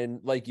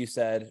 And like you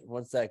said,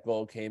 once that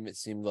goal came, it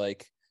seemed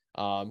like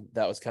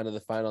that was kind of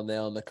the final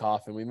nail in the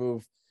coffin. We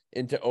move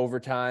into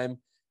overtime,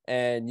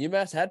 and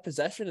UMass had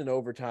possession in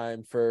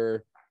overtime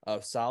for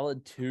a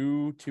solid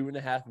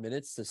 2.5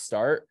 minutes to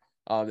start.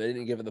 They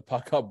didn't give the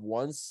puck up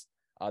once.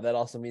 That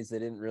also means they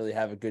didn't really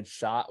have a good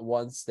shot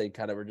once. They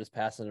kind of were just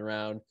passing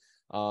around,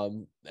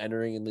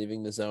 entering and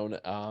leaving the zone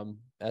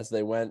as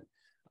they went.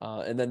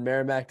 And then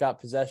Merrimack got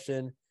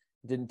possession.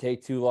 Didn't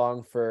take too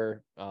long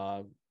for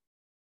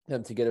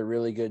them to get a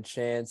really good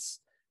chance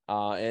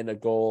and a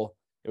goal.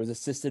 It was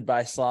assisted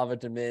by Slava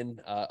Demin,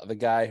 the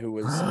guy who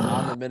was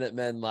on the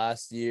Minutemen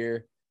last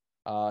year.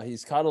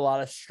 He's caught a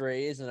lot of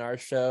strays in our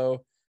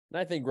show, and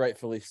I think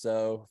rightfully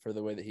so for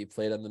the way that he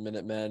played on the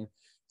Minutemen.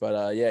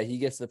 But yeah, he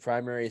gets the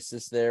primary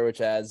assist there,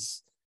 which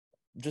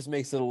just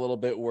makes it a little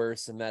bit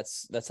worse. And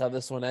that's how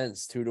this one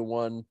ends,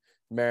 2-1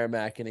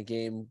 Merrimack in a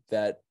game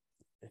that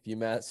if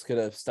UMass could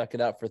have stuck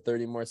it out for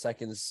 30 more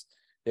seconds,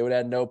 they would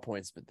have no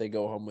points, but they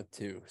go home with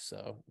 2.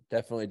 So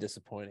definitely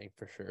disappointing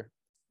for sure.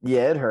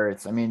 Yeah, it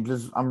hurts. I mean,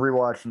 I'm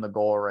rewatching the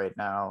goal right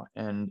now,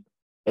 and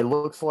it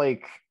looks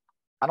like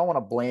I don't want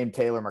to blame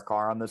Taylor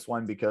Makar on this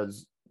one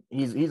because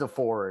he's a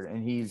forward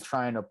and he's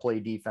trying to play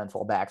defense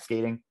while back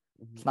skating.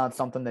 It's not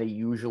something that he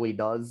usually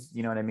does,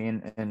 you know what I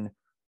mean? And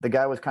the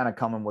guy was kind of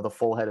coming with a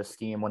full head of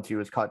steam once he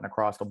was cutting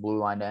across the blue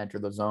line to enter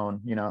the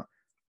zone. You know,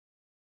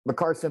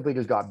 Makar simply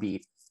just got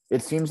beat.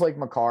 It seems like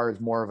Makar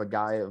is more of a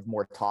guy of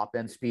more top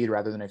end speed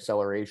rather than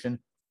acceleration.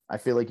 I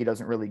feel like he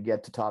doesn't really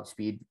get to top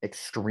speed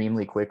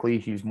extremely quickly.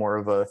 He's more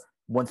of a,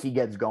 once he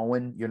gets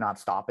going, you're not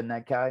stopping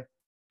that guy.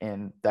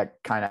 And that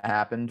kind of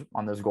happened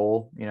on this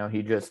goal. You know,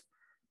 he just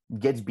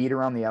gets beat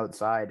around the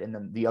outside. And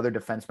then the other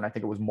defenseman, I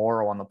think it was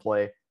Morrow on the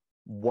play,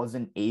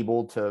 wasn't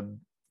able to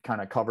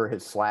kind of cover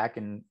his slack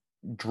and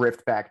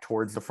drift back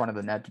towards the front of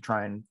the net to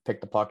try and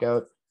pick the puck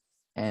out.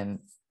 And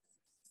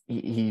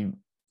he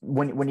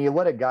when you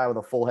let a guy with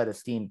a full head of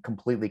steam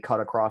completely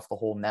cut across the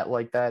whole net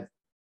like that,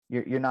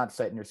 you're not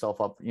setting yourself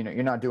up. You know,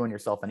 you're not doing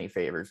yourself any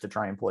favors to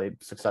try and play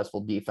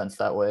successful defense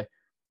that way.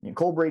 You know,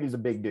 Cole Brady's a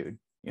big dude.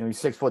 You know,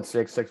 he's 6'6",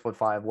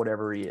 6'5",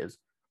 whatever he is.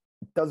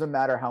 It doesn't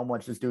matter how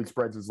much this dude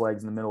spreads his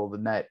legs in the middle of the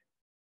net.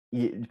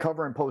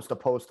 Covering post to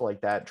post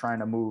like that, trying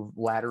to move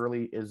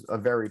laterally is a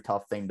very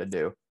tough thing to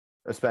do,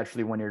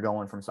 especially when you're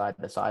going from side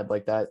to side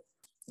like that.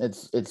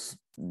 It's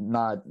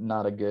not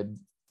a good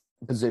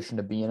position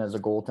to be in as a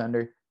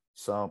goaltender.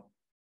 So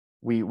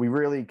we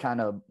really kind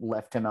of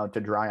left him out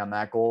to dry on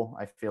that goal.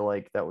 I feel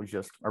like that was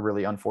just a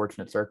really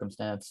unfortunate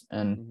circumstance.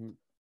 And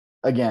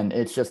again,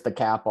 it's just the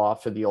cap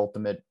off to the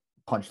ultimate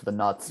punch to the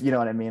nuts. You know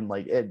what I mean?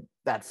 Like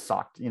that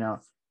sucked. You know,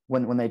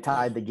 when they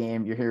tied the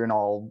game, you're hearing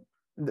all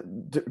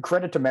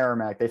credit to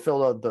Merrimack. They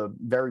filled out the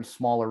very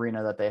small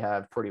arena that they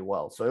have pretty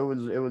well. So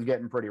it was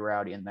getting pretty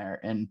rowdy in there.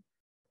 And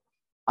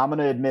I'm going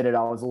to admit it.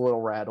 I was a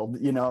little rattled,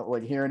 you know,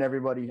 like hearing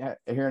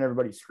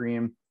everybody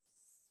scream.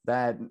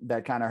 That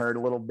kind of hurt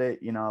a little bit,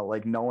 you know,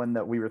 like knowing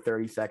that we were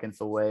 30 seconds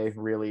away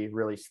really,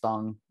 really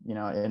stung, you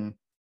know, and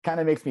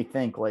kind of makes me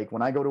think like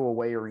when I go to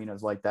away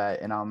arenas like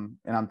that and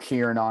I'm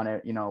cheering on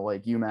it, you know,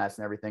 like UMass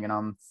and everything, and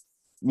I'm,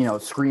 you know,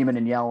 screaming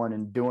and yelling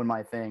and doing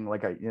my thing.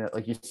 Like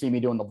like you see me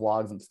doing the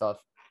vlogs and stuff.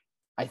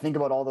 I think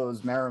about all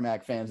those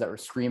Merrimack fans that were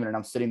screaming and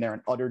I'm sitting there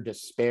in utter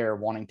despair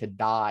wanting to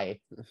die.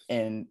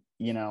 And,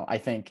 you know, I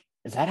think,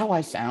 is that how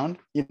I sound?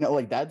 You know,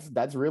 like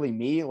that's really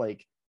me.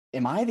 Like,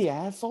 am I the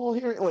asshole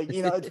here? Like,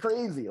 you know, it's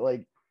crazy.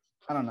 Like,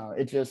 I don't know.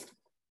 It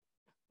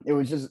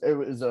was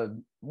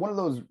one of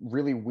those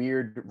really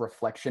weird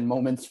reflection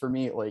moments for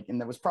me. Like,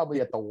 and that was probably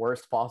at the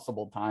worst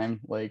possible time.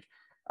 Like,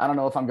 I don't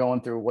know if I'm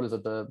going through, what is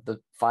it? The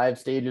 5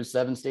 stages,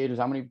 7 stages,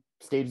 how many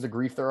stages of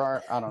grief there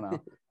are? I don't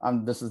know.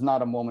 This is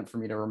not a moment for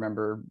me to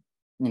remember,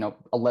 you know,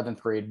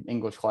 11th grade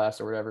English class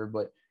or whatever,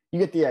 but you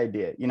get the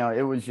idea. You know,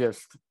 it was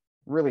just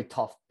really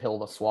tough pill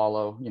to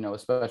swallow, you know,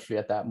 especially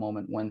at that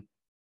moment when,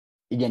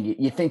 again,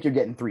 you think you're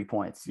getting 3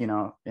 points, you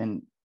know,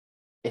 and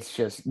it's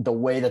just the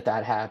way that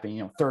happened,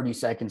 you know, 30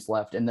 seconds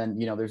left. And then,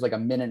 you know, there's like a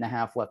minute and a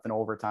half left in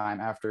overtime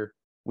after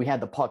we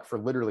had the puck for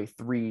literally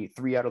three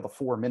out of the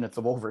 4 minutes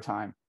of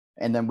overtime.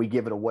 And then we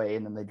give it away.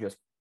 And then they just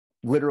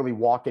literally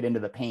walk it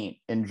into the paint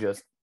and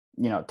just,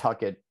 you know,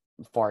 tuck it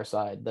far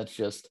side. That's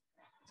just,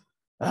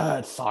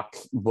 it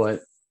sucks,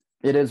 but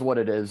it is what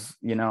it is.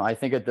 You know, I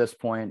think at this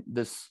point,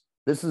 this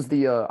is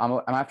the,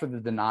 I'm after the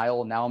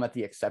denial. Now I'm at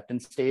the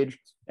acceptance stage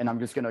and I'm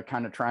just going to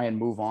kind of try and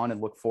move on and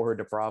look forward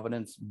to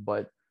Providence.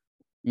 But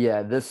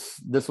yeah,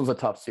 this was a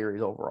tough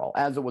series overall,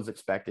 as it was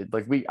expected.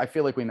 Like I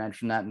feel like we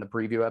mentioned that in the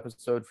preview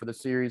episode for the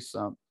series.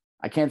 So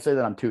I can't say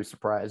that I'm too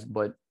surprised,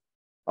 but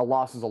a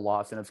loss is a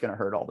loss, and it's going to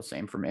hurt all the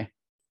same for me.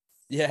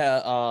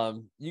 Yeah,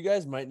 you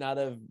guys might not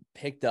have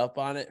picked up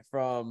on it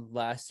from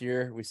last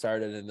year. We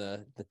started in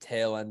the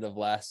tail end of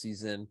last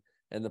season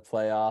and the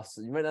playoffs.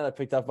 You might not have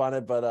picked up on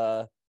it,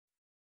 but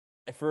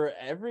for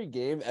every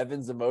game,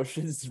 Evan's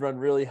emotions run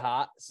really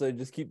hot. So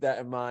just keep that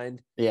in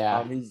mind.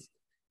 Yeah. He's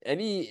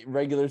any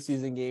regular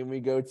season game we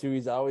go to,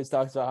 he's always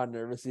talks about how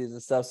nervous he is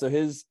and stuff. So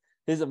his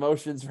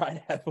emotions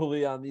ride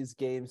heavily on these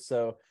games.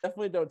 So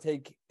definitely don't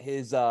take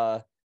his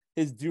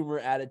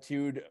doomer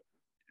attitude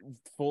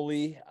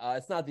fully.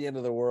 It's not the end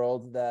of the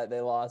world that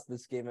they lost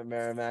this game at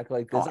Merrimack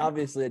like this.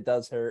 Obviously, it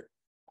does hurt.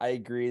 I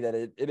agree that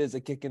it is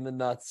a kick in the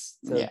nuts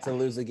to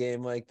lose a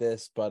game like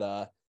this, but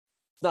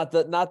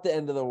it's not the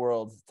end of the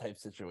world type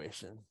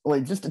situation.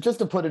 Like just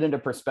to put it into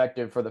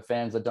perspective for the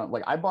fans that don't,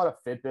 like, I bought a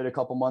Fitbit a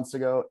couple months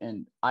ago,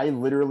 and I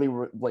literally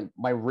like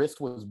my wrist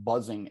was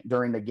buzzing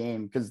during the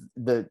game because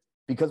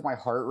my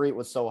heart rate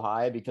was so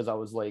high, because I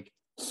was like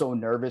so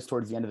nervous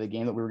towards the end of the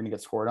game that we were going to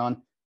get scored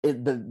on.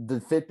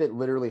 The Fitbit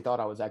literally thought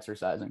I was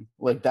exercising.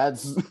 Like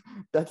that's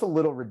a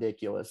little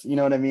ridiculous. You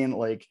know what I mean?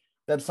 Like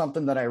that's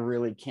something that I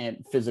really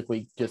can't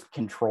physically just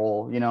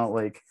control. You know,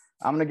 like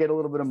I'm going to get a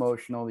little bit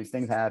emotional. These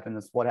things happen.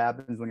 That's what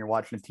happens when you're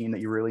watching a team that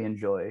you really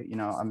enjoy. You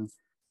know, I'm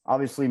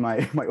obviously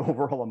my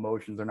overall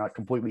emotions are not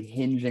completely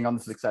hinging on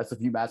the success of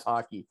UMass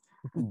hockey,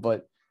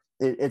 but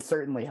it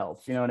certainly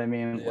helps. You know what I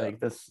mean? Yeah. Like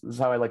this is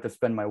how I like to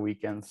spend my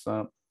weekends.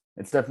 So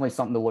it's definitely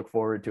something to look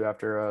forward to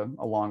after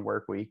a long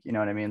work week. You know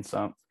what I mean?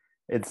 So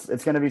it's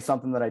going to be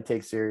something that I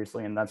take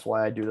seriously. And that's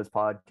why I do this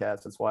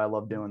podcast. That's why I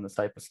love doing this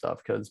type of stuff,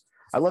 because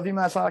I love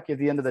UMass hockey at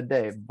the end of the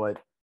day, but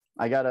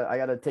I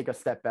gotta take a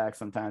step back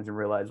sometimes and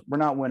realize we're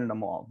not winning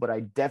them all. But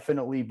I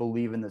definitely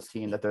believe in this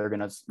team that they're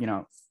gonna,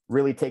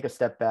 really take a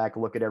step back,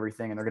 look at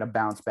everything, and they're gonna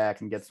bounce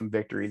back and get some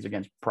victories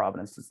against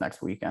Providence this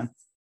next weekend.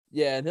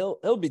 Yeah, and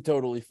he'll be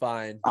totally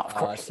fine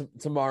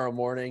tomorrow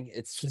morning.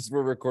 It's just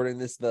we're recording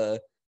this the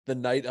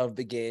night of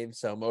the game,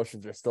 so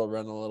emotions are still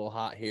running a little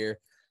hot here.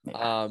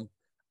 Yeah.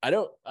 I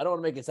don't want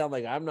to make it sound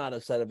like I'm not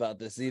upset about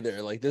this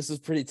either. Like this is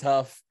pretty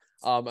tough.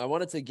 I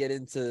wanted to get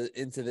into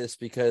this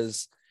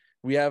because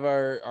we have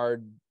our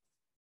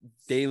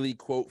daily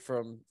quote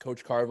from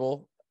Coach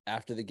Carville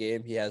after the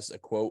game. He has a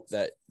quote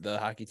that the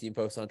hockey team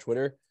posts on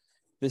Twitter.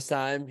 This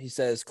time he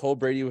says, Cole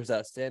Brady was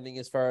outstanding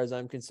as far as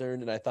I'm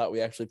concerned, and I thought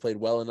we actually played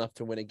well enough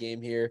to win a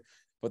game here,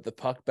 but the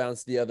puck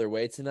bounced the other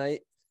way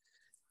tonight.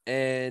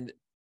 And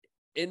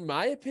in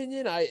my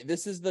opinion,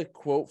 this is the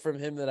quote from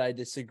him that I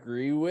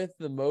disagree with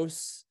the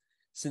most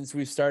since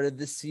we've started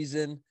this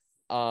season.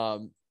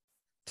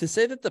 To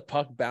say that the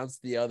puck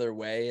bounced the other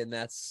way and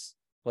that's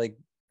like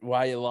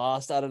why you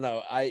lost, I don't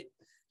know. If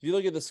you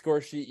look at the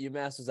score sheet,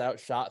 UMass was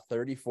outshot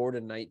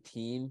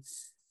 34-19.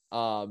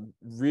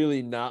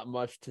 Really not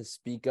much to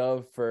speak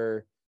of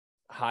for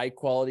high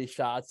quality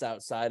shots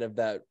outside of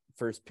that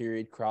first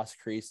period cross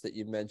crease that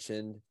you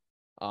mentioned.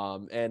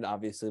 And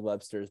obviously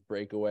Webster's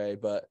breakaway,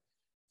 but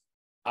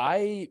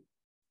I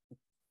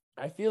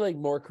feel like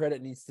more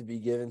credit needs to be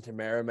given to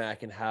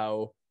Merrimack and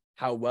how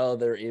well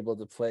they're able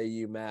to play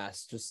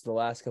UMass just the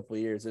last couple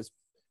of years. It's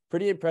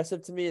pretty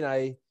impressive to me. And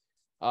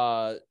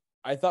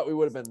I thought we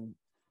would have been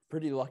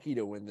pretty lucky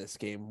to win this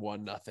game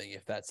 1-0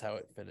 if that's how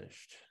it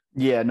finished.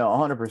 Yeah, no,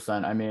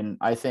 100%. I mean,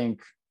 I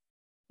think,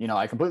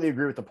 I completely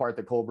agree with the part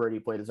that Cole Brady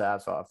played his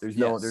ass off. There's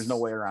no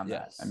way around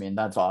that. I mean,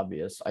 that's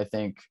obvious. I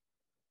think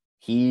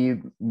he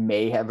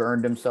may have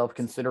earned himself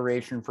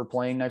consideration for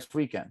playing next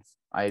weekend.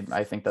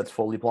 I think that's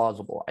fully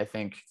plausible. I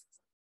think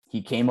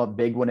he came up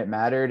big when it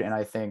mattered. And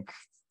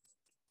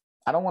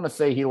I don't want to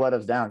say he let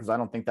us down because I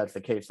don't think that's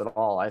the case at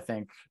all. I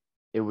think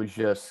it was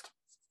just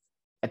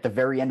at the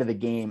very end of the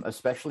game,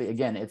 especially,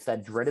 again, it's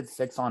that dreaded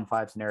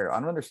 6-on-5 scenario. I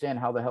don't understand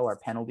how the hell our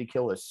penalty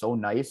kill is so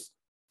nice.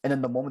 And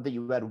then the moment that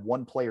you add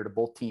one player to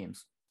both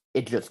teams,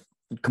 it just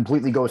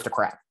completely goes to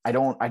crap. I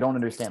don't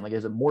understand. Like,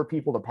 is it more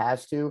people to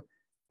pass to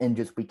and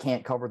just we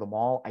can't cover them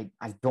all?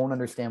 I don't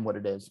understand what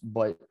it is.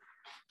 But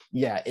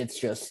yeah, it's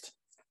just,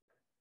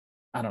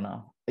 I don't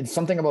know. It's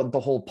something about the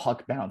whole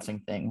puck bouncing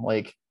thing.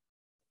 Like,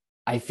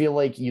 I feel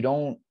like you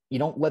don't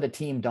let a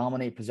team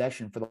dominate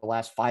possession for the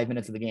last 5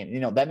 minutes of the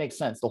game. That makes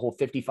sense. The whole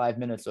 55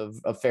 minutes of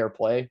fair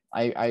play.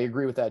 I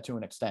agree with that to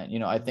an extent.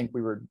 I think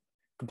we were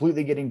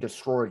completely getting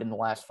destroyed in the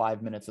last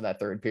 5 minutes of that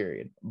third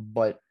period.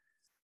 But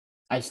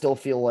I still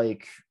feel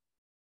like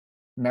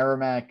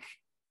Merrimack,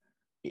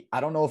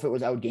 I don't know if it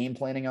was out game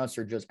planning us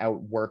or just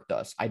outworked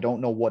us. I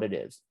don't know what it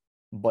is.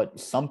 But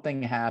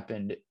something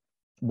happened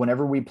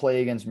whenever we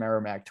play against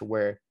Merrimack to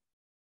where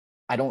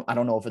I don't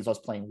know if it's us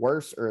playing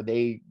worse or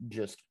they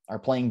just are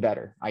playing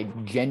better. I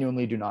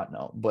genuinely do not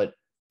know. But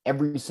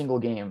every single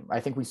game, I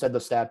think we said the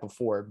stat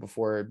before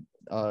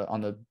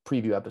on the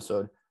preview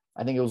episode.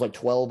 I think it was like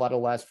 12 out of the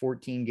last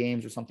 14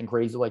 games or something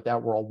crazy like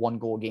that were all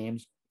 1-goal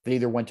games. They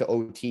either went to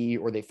OT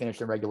or they finished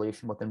in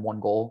regulation within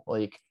 1 goal.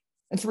 Like,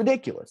 it's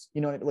ridiculous.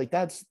 Like,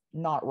 that's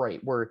not right.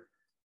 Where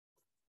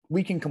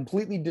we can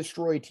completely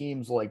destroy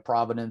teams like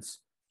Providence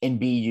and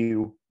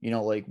BU.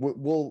 Like,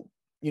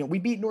 we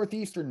beat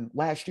Northeastern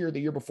last year.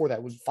 The year before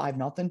that was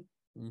 5-0.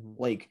 Mhm.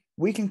 Like,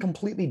 we can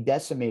completely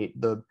decimate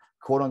the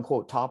quote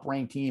unquote top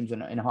ranked teams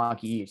in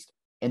Hockey East.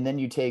 And then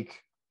you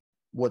take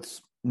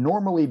what's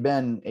normally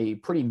been a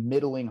pretty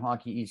middling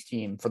Hockey East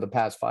team for the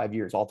past 5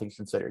 years, all things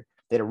considered.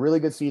 They had a really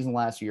good season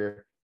last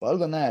year. But other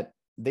than that,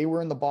 they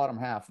were in the bottom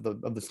half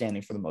of the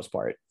standings for the most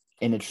part.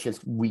 And it's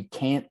just, we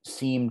can't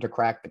seem to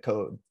crack the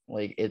code.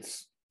 Like,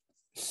 it's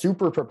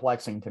super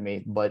perplexing to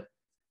me. But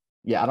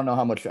yeah, I don't know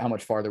how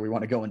much farther we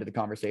want to go into the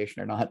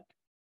conversation or not.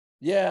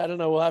 Yeah, I don't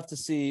know. We'll have to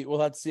see.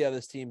 We'll have to see how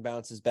this team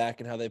bounces back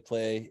and how they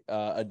play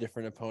a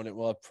different opponent.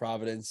 We'll have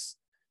Providence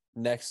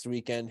next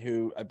weekend,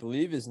 who I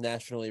believe is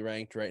nationally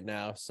ranked right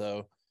now.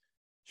 So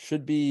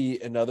should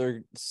be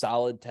another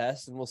solid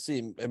test, and we'll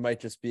see. It might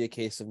just be a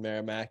case of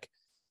Merrimack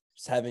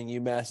just having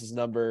UMass's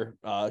number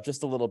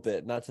just a little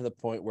bit, not to the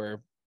point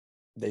where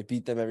they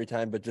beat them every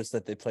time, but just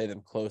that they play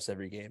them close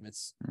every game.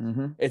 It's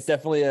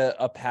definitely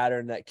a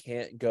pattern that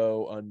can't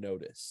go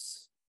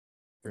unnoticed.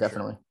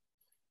 Definitely. Sure.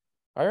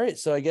 All right,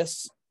 so I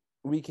guess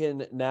we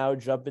can now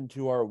jump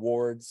into our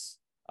awards.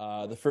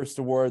 The first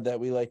award that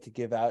we like to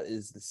give out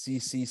is the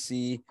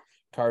CCC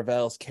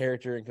Carvel's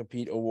Character and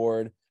Compete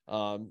Award.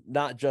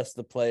 Not just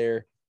the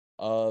player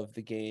of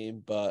the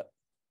game, but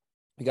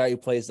the guy who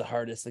plays the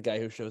hardest, the guy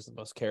who shows the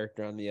most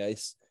character on the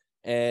ice.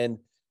 And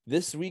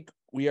this week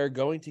we are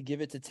going to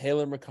give it to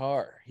Taylor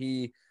Makar.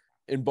 He,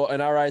 in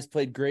our eyes,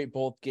 played great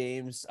both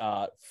games,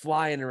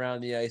 flying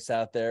around the ice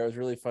out there. It was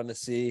really fun to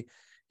see.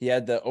 He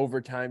had the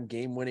overtime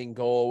game-winning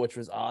goal, which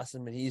was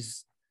awesome, and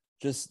he's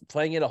just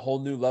playing at a whole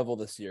new level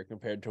this year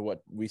compared to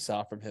what we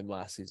saw from him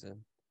last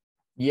season.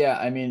 Yeah,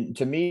 I mean,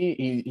 to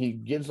me, he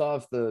gives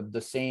off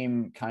the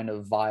same kind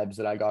of vibes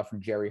that I got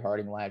from Jerry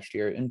Harding last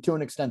year, and to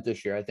an extent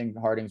this year. I think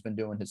Harding's been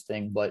doing his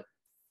thing, but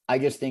I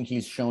just think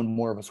he's shown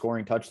more of a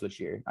scoring touch this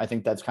year. I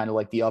think that's kind of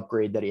like the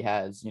upgrade that he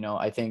has.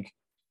 I think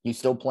he's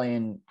still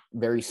playing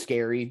very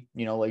scary,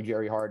 like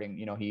Jerry Harding.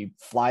 He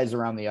flies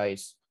around the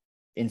ice,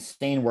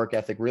 insane work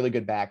ethic, really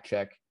good back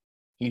check.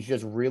 He's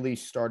just really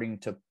starting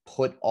to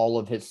put all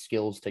of his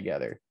skills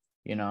together.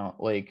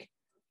 Like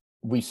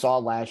we saw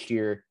last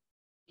year,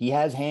 he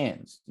has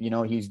hands.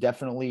 He's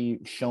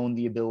definitely shown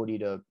the ability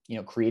to,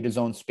 create his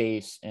own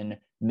space and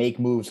make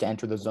moves to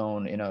enter the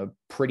zone in a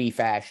pretty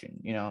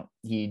fashion.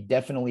 He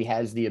definitely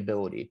has the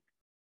ability.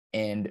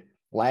 And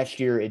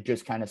last year, it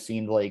just kind of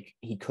seemed like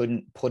he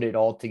couldn't put it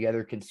all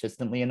together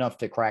consistently enough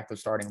to crack the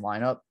starting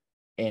lineup.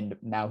 And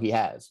now he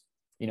has.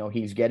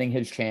 He's getting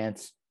his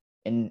chance,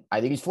 and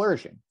I think he's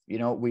flourishing.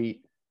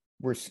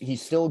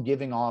 He's still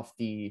giving off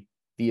the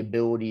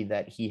ability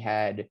that he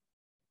had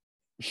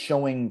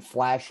showing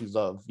flashes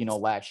of,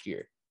 last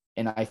year.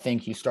 And I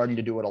think he's starting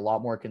to do it a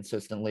lot more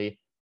consistently.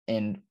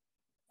 And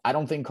I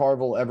don't think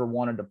Carvel ever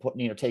wanted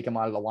to take him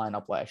out of the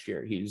lineup last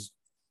year. He's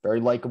a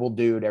very likable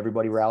dude.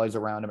 Everybody rallies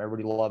around him.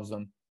 Everybody loves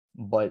him,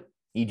 but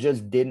he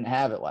just didn't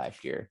have it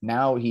last year.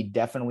 Now he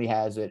definitely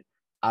has it.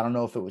 I don't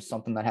know if it was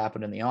something that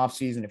happened in the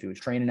offseason, if he was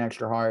training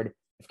extra hard,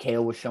 if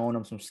Kale was showing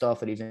him some stuff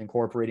that he's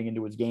incorporating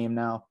into his game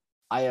now.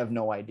 I have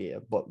no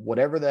idea, but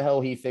whatever the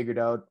hell he figured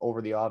out over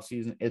the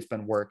offseason, it's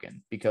been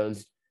working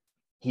because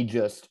he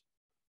just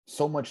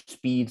so much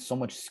speed, so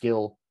much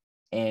skill,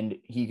 and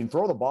he can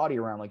throw the body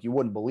around like you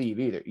wouldn't believe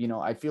either.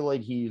 I feel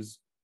like he's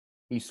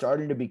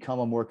starting to become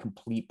a more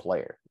complete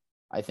player.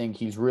 I think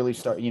he's really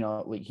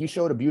like he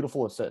showed a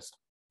beautiful assist,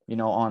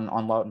 on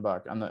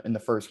Lautenbach in the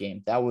first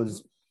game. That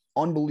was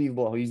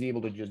unbelievable how he's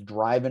able to just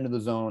drive into the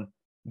zone,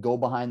 go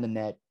behind the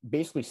net,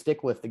 basically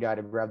stick lift the guy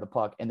to grab the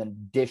puck, and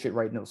then dish it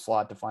right into the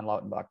slot to find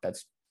Lautenbach.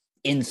 That's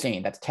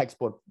insane. That's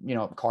textbook,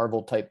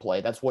 Carvel type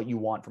play. That's what you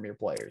want from your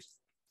players.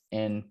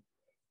 And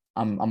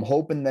I'm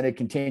hoping that it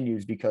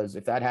continues, because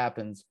if that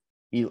happens,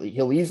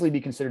 he'll easily be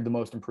considered the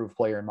most improved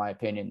player, in my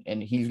opinion.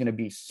 And he's going to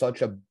be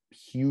such a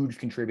huge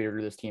contributor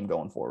to this team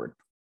going forward.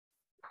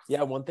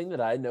 Yeah, one thing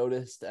that I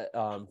noticed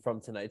from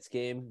tonight's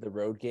game, the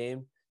road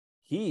game,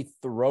 he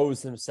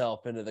throws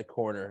himself into the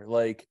corner.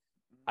 Like,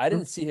 I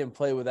didn't see him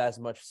play with as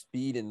much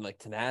speed and like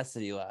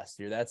tenacity last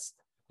year. That's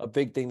a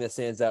big thing that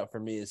stands out for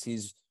me, is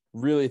he's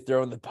really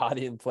throwing the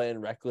body and playing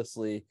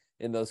recklessly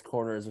in those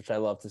corners, which I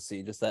love to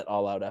see, just that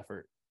all-out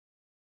effort.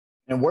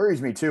 And it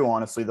worries me too,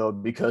 honestly, though,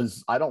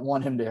 because I don't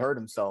want him to hurt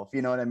himself.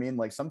 You know what I mean?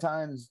 Like,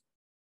 sometimes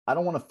I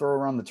don't want to throw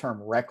around the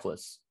term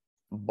reckless,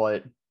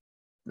 but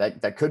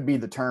that could be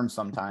the term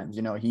sometimes.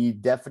 He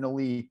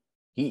definitely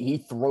he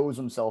throws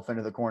himself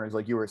into the corners,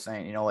 like you were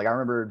saying. Like, I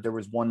remember there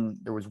was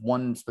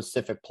one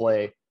specific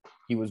play.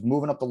 He was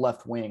moving up the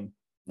left wing,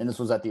 and this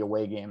was at the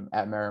away game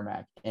at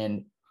Merrimack,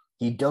 and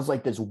he does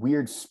like this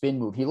weird spin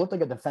move. He looked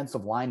like a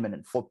defensive lineman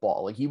in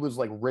football. Like, he was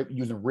like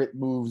using rip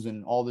moves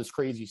and all this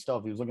crazy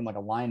stuff. He was looking like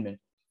a lineman.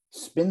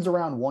 Spins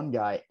around one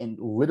guy and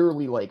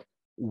literally like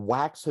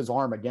whacks his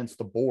arm against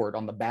the board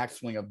on the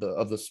backswing of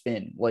the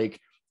spin. Like,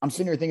 I'm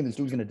sitting here thinking this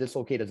dude's going to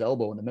dislocate his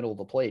elbow in the middle of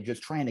the play,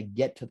 just trying to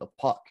get to the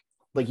puck.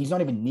 Like, he's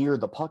not even near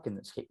the puck in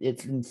this case.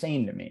 It's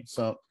insane to me.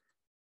 So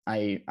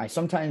I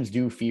sometimes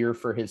do fear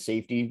for his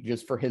safety,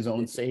 just for his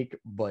own sake,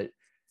 but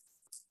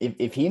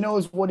if he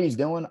knows what he's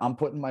doing, I'm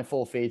putting my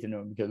full faith in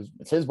him because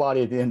it's his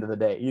body at the end of the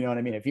day. You know what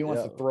I mean? If he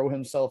wants Yeah. to throw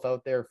himself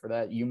out there for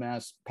that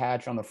UMass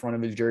patch on the front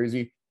of his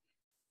jersey,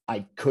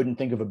 I couldn't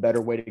think of a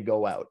better way to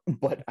go out.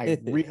 But I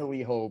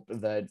really hope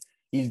that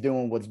he's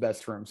doing what's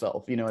best for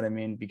himself. You know what I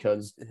mean?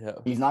 Because Yeah.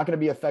 he's not going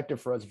to be effective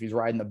for us if he's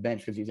riding the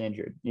bench because he's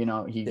injured. You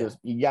know, you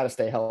got to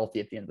stay healthy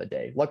at the end of the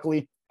day.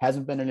 Luckily,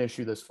 hasn't been an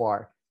issue this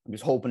far. I'm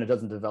just hoping it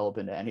doesn't develop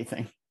into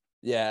anything.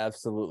 Yeah,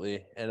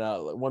 absolutely. And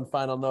one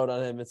final note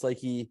on him: it's like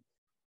he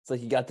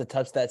got to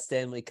touch that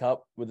Stanley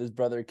Cup with his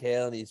brother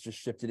Kale, and he's just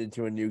shifted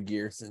into a new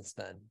gear since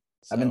then.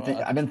 So,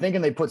 I've been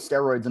thinking they put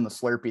steroids in the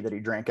Slurpee that he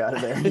drank out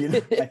of there. You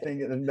know, I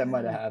think that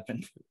might have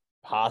happened.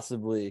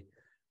 Possibly.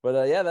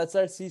 But yeah, that's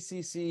our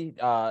CCC.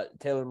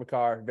 Taylor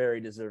Makar,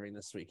 very deserving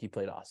this week. He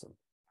played awesome.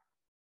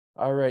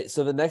 All right.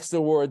 So the next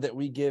award that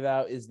we give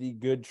out is the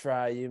Good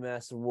Try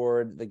UMass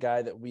Award. The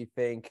guy that we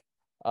think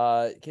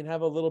can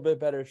have a little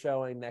bit better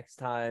showing next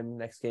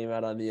game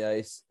out on the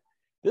ice.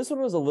 This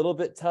one was a little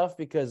bit tough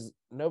because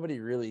nobody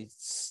really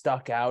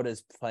stuck out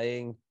as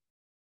playing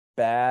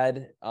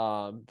bad.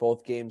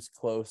 Both games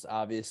close,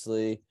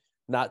 obviously.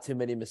 Not too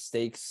many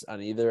mistakes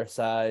on either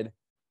side.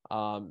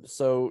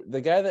 So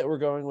the guy that we're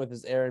going with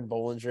is Aaron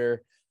Bollinger.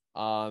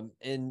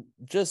 And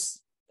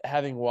just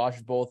having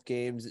watched both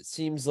games, it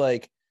seems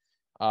like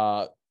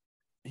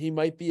he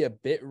might be a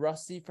bit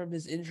rusty from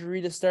his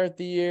injury to start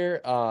the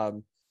year.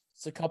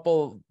 It's a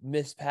couple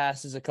missed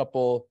passes, a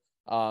couple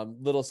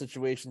little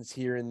situations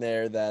here and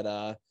there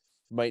that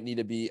might need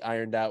to be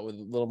ironed out with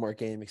a little more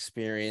game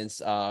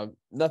experience.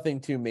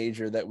 Nothing too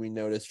major that we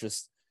noticed,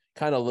 just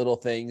kind of little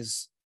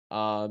things.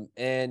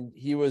 And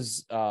he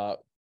was a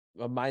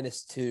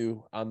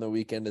 -2 on the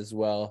weekend as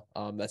well.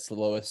 That's the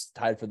lowest,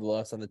 tied for the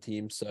lowest on the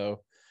team.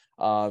 So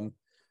kind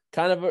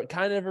of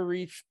a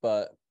reach,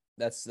 but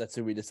that's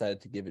who we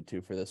decided to give it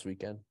to for this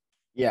weekend.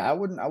 Yeah, I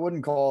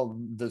wouldn't call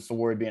this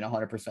award being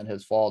 100%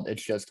 his fault.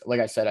 It's just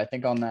like I said, I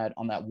think on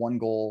that one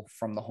goal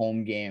from the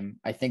home game,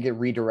 I think it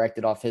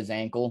redirected off his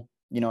ankle.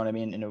 You know what I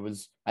mean? And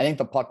I think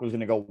the puck was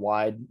going to go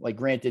wide. Like,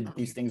 granted,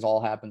 these things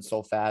all happen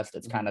so fast.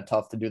 It's kind of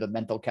tough to do the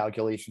mental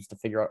calculations to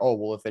figure out, oh,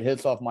 well, if it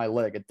hits off my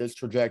leg at this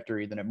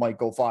trajectory, then it might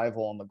go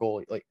 5-hole on the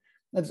goalie. Like,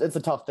 it's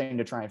a tough thing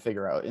to try and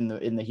figure out in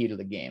the heat of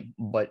the game.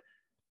 But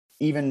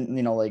even,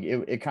 like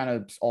it kind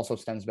of also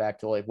stems back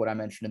to like what I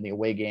mentioned in the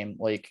away game.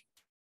 Like,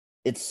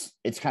 it's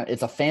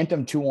a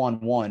phantom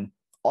 2-on-1.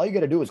 All you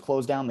got to do is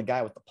close down the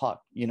guy with the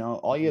puck.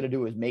 All you got to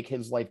do is make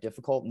his life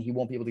difficult, and he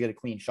won't be able to get a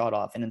clean shot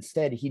off. And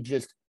instead, he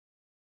just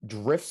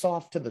drifts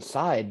off to the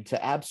side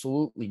to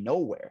absolutely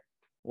nowhere.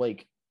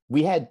 Like,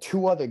 we had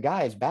two other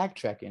guys back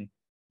checking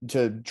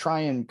to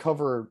try and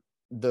cover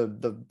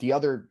the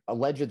other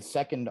alleged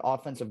second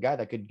offensive guy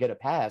that could get a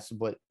pass,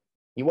 but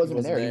he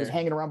wasn't there. He was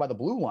hanging around by the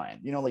blue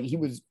line. Like, he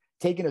was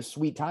taking a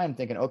sweet time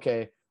thinking,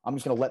 okay, I'm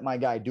just going to let my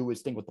guy do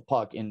his thing with the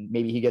puck, and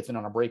maybe he gets in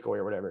on a breakaway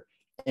or whatever.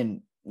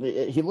 And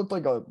he looked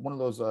like one of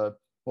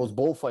those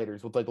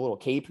bullfighters with like a little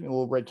cape, a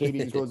little red cape.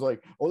 He just goes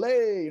like,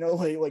 "Ole,"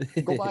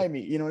 like go by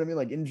me. You know what I mean?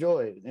 Like,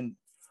 enjoy. And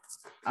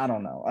I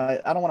don't know.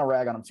 I don't want to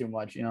rag on him too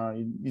much.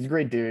 He's a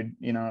great dude.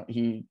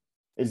 He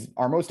is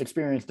our most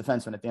experienced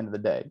defenseman at the end of the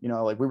day.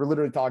 Like, we were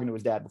literally talking to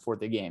his dad before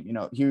the game.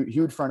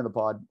 Huge friend of the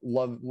pod.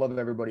 Love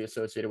everybody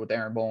associated with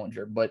Aaron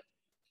Bollinger, but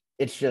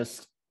it's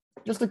just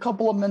a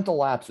couple of mental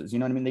lapses. You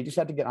know what I mean? They just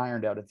have to get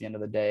ironed out at the end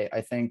of the day.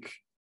 I think,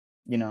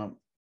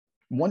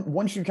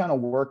 once you kind of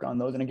work on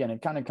those, and again,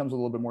 it kind of comes with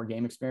a little bit more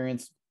game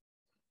experience.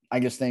 I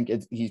just think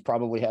he's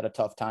probably had a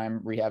tough time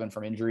rehabbing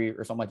from injury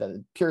or something like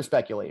that. Pure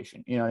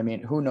speculation. You know what I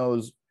mean? Who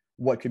knows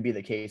what could be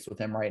the case with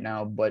him right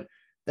now, but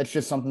that's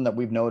just something that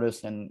we've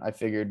noticed. And I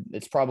figured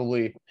it's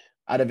probably,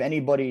 out of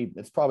anybody,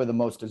 it's probably the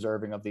most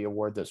deserving of the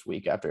award this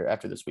week after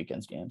this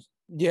weekend's games.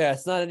 Yeah,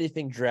 it's not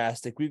anything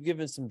drastic. We've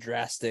given some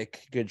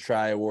drastic Good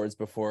Try awards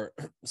before,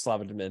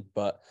 Slava Demin,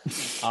 but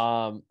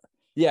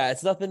yeah,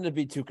 it's nothing to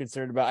be too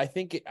concerned about.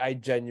 I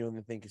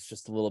genuinely think it's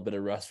just a little bit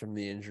of rust from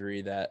the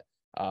injury that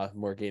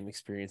more game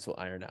experience will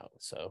iron out.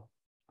 So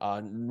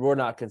we're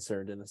not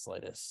concerned in the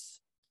slightest.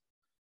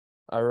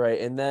 All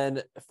right, and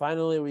then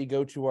finally we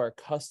go to our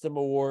custom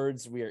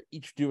awards. We are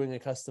each doing a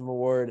custom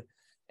award,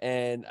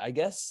 and I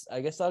guess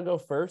I'll go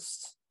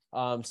first.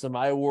 So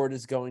my award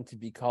is going to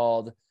be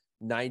called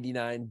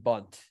 99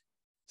 Bunt.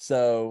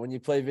 So when you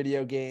play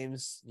video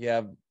games,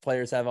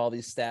 players have all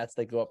these stats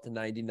that go up to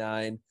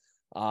 99.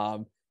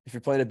 If you're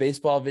playing a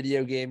baseball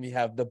video game, you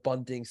have the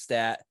bunting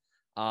stat.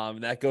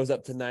 That goes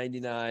up to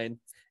 99.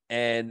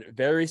 And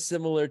very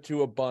similar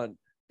to a bunt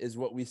is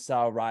what we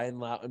saw Ryan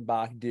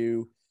Lautenbach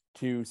do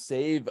to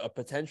save a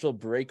potential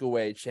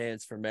breakaway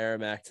chance for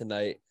Merrimack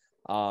tonight.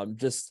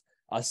 Just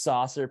a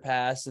saucer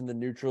pass in the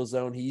neutral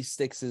zone. He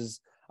sticks his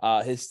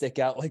stick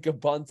out like a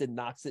bunt and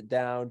knocks it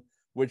down,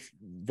 which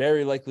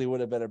very likely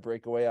would have been a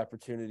breakaway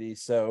opportunity.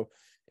 So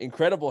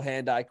incredible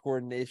hand-eye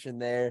coordination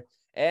there.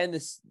 And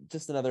this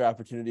just another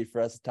opportunity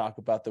for us to talk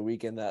about the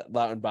weekend that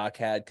Lautenbach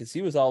had, because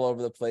he was all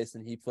over the place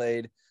and he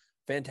played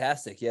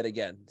fantastic yet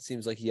again.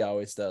 Seems like he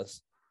always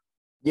does.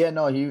 Yeah,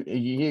 no,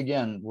 he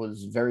again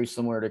was very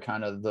similar to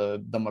kind of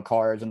the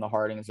Makars and the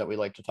Hardings that we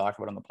like to talk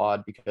about on the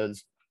pod,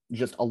 because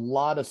just a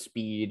lot of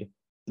speed,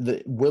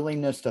 the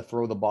willingness to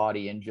throw the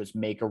body and just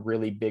make a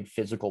really big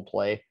physical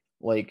play.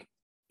 Like,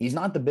 he's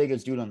not the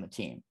biggest dude on the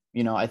team.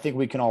 I think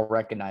we can all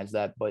recognize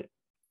that, but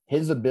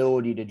his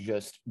ability to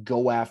just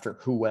go after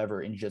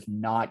whoever and just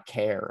not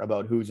care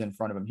about who's in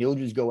front of him. He'll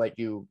just go at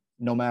you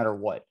no matter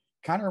what.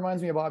 Kind of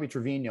reminds me of Bobby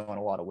Trevino in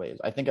a lot of ways.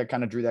 I think I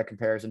kind of drew that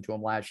comparison to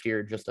him last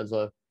year just as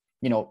a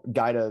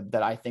guy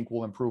that I think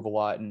will improve a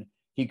lot. And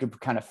he could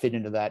kind of fit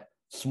into that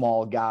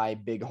small guy,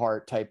 big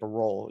heart type of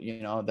role,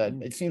 that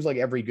it seems like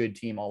every good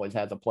team always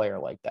has a player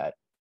like that.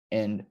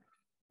 And,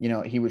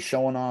 he was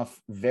showing off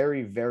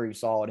very, very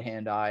solid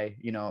hand-eye.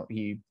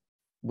 He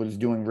was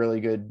doing really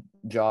good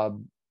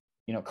job,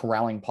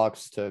 corralling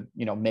pucks to,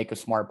 make a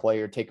smart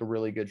play or take a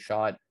really good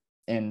shot.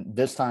 And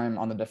this time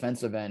on the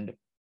defensive end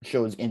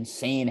shows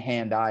insane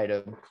hand-eye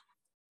to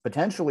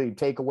potentially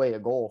take away a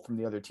goal from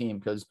the other team,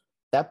 because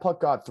that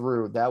puck got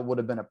through. That would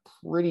have been a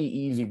pretty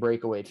easy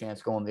breakaway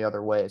chance going the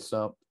other way.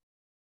 So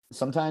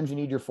sometimes you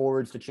need your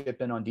forwards to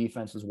chip in on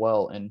defense as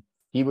well. And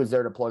he was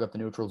there to plug up the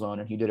neutral zone,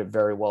 and he did it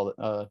very well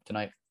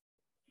tonight.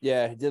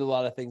 Yeah, he did a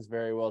lot of things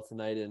very well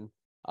tonight, and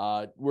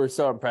we're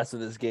so impressed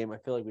with this game. I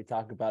feel like we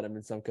talk about him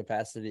in some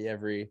capacity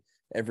every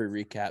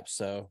recap.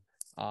 So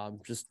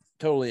just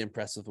totally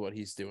impressed with what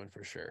he's doing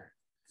for sure.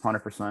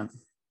 100%.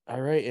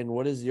 All right, and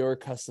what is your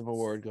custom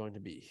award going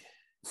to be?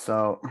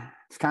 So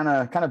it's kind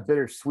of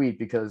bittersweet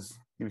because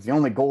he was the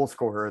only goal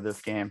scorer of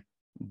this game,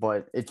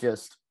 but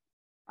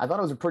I thought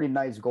it was a pretty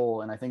nice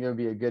goal, and I think it would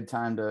be a good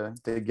time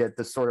to get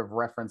this sort of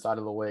reference out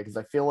of the way, because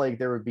I feel like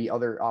there would be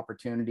other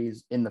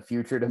opportunities in the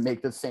future to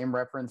make the same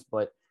reference,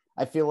 but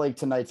I feel like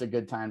tonight's a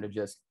good time to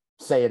just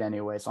say it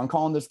anyway. So I'm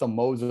calling this the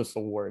Moses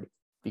Award,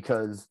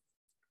 because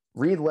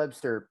Reed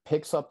Webster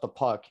picks up the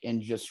puck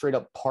and just straight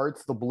up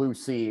parts the blue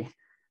sea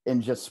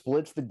and just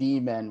splits the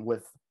D-men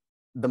with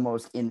the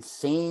most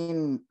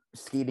insane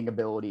skating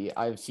ability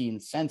I've seen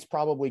since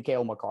probably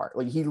Cale Makar.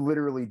 Like, he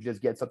literally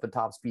just gets up the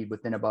top speed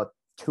within about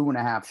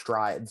 2.5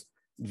 strides,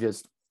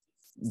 just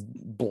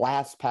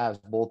blast past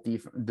both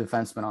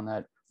defensemen on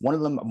that. One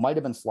of them might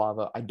have been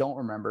Slava. I don't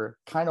remember.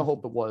 Kind of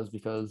hope it was,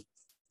 because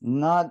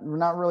not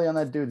really on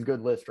that dude's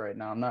good list right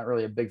now. I'm not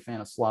really a big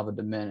fan of Slava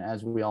Demin,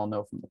 as we all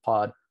know from the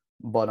pod.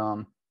 But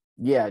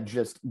yeah,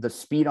 just the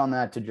speed on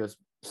that to just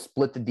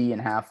split the D in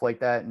half like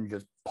that and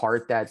just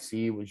part that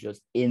C was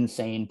just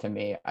insane to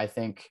me. I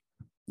think,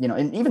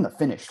 and even the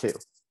finish too.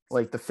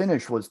 Like, the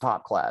finish was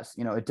top class.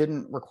 It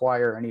didn't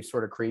require any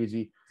sort of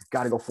crazy,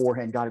 got to go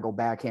forehand, got to go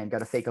backhand, got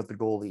to fake out the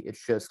goalie.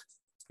 It's just,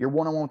 you're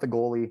one-on-one with the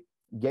goalie,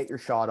 get your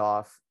shot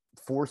off,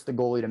 force the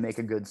goalie to make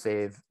a good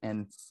save.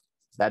 And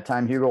that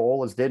time Hugo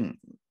Olas didn't.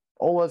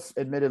 Olas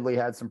admittedly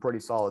had some pretty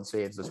solid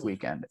saves this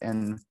weekend,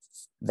 and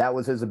that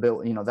was his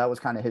ability. That was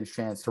kind of his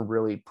chance to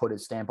really put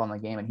his stamp on the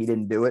game, and he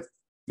didn't do it.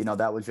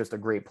 That was just a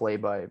great play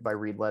by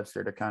Reed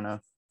Webster to kind of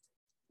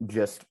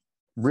just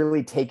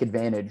really take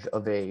advantage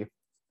of a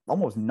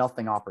almost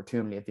nothing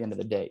opportunity at the end of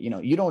the day.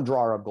 You don't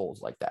draw up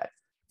goals like that.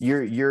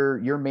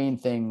 Your main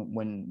thing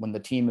when the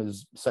team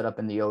is set up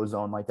in the O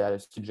zone like that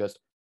is to just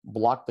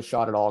block the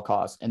shot at all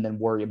costs and then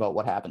worry about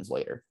what happens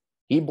later.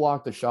 He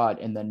blocked the shot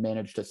and then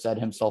managed to set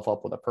himself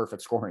up with a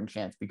perfect scoring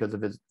chance because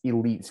of his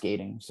elite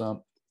skating.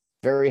 So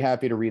very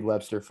happy to Reed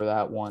Webster for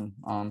that one.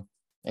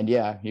 And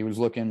yeah, he was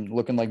looking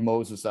like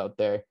Moses out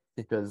there,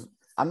 because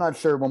I'm not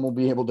sure when we'll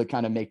be able to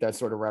kind of make that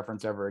sort of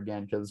reference ever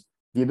again, because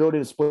the ability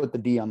to split the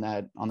D on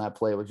that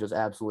play was just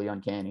absolutely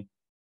uncanny.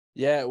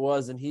 Yeah, it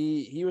was. And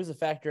he was a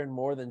factor in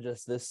more than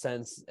just this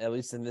sense, at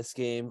least in this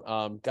game.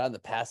 Got in the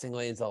passing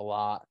lanes a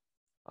lot,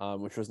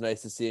 which was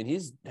nice to see. And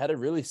he's had a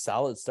really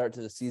solid start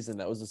to the season.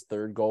 That was his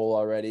third goal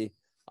already.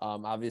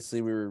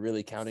 Obviously, we were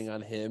really counting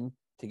on him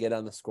to get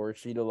on the score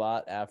sheet a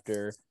lot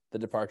after the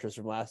departures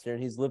from last year,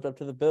 and he's lived up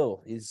to the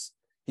bill. He's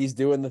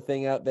doing the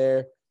thing out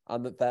there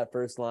on that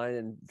first line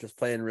and just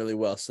playing really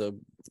well. So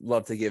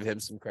love to give him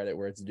some credit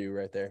where it's due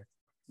right there.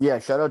 Yeah,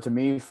 shout out to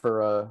me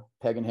for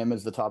pegging him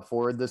as the top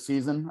forward this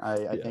season.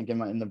 I think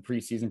in the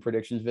preseason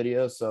predictions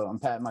video. So I'm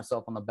patting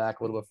myself on the back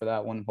a little bit for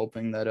that one,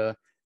 hoping that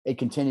it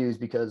continues,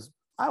 because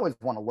I always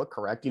want to look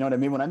correct. You know what I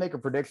mean? When I make a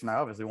prediction, I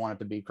obviously want it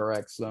to be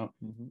correct. So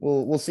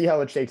we'll see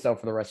how it shakes out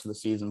for the rest of the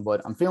season.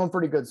 But I'm feeling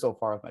pretty good so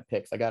far with my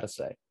picks, I gotta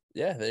say.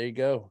 Yeah, there you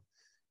go.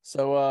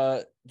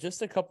 So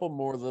just a couple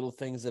more little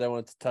things that I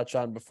wanted to touch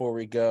on before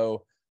we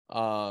go.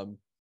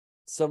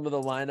 Some of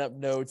the lineup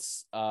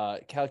notes.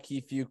 Cal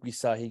Kefuk, we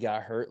saw he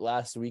got hurt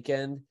last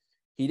weekend.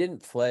 He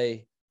didn't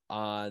play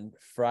on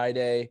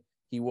Friday.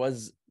 He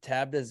was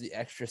tabbed as the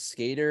extra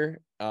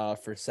skater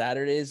for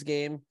Saturday's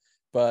game,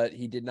 but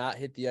he did not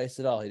hit the ice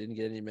at all. He didn't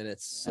get any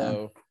minutes.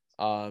 So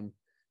kind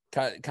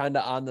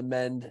of on the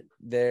mend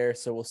there.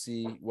 So we'll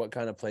see what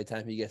kind of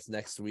playtime he gets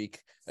next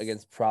week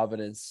against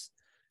Providence.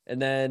 And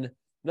then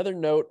another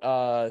note,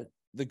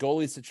 the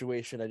goalie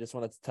situation I just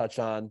wanted to touch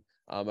on.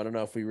 I don't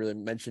know if we really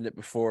mentioned it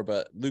before,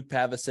 but Luke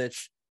Pavicic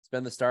has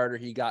been the starter.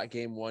 He got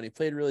game one. He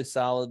played really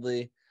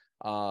solidly.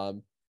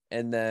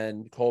 And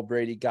then Cole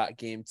Brady got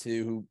game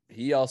 2, who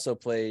he also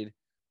played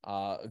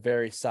a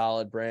very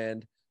solid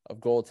brand of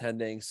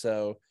goaltending.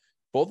 So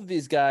both of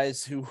these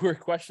guys who were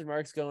question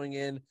marks going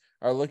in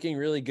are looking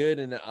really good.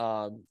 And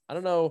I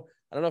don't know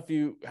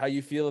how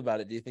you feel about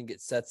it. Do you think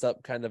it sets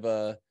up kind of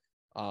a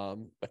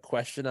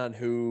question on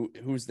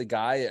who's the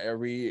guy? Are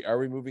we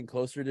moving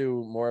closer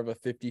to more of a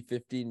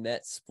 50-50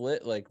 net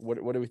split? Like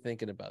what are we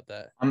thinking about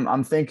that?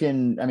 I'm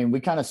thinking, I mean, we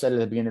kind of said it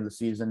at the beginning of the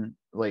season,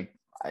 like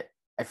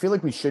I feel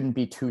like we shouldn't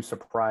be too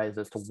surprised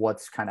as to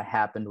what's kind of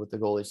happened with the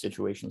goalie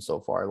situation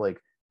so far. Like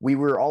we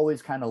were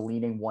always kind of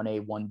leaning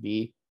 1A,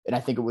 1B. And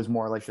I think it was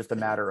more or less just a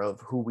matter of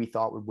who we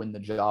thought would win the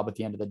job at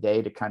the end of the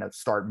day to kind of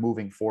start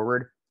moving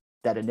forward.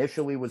 That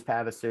initially was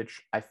Pavicic.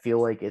 I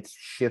feel like it's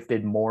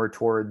shifted more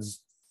towards,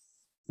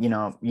 you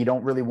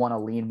don't really want to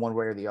lean one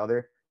way or the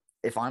other.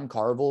 If I'm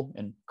Carvel,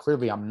 and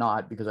clearly I'm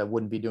not because I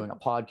wouldn't be doing a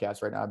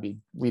podcast right now, I'd be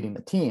leading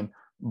the team.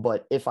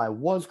 But if I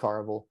was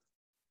Carvel,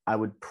 I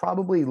would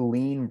probably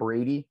lean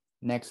Brady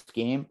next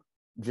game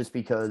just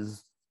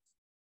because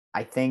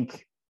I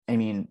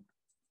mean,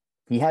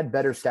 he had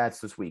better stats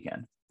this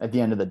weekend at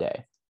the end of the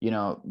day.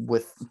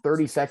 With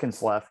 30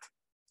 seconds left,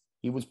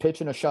 he was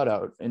pitching a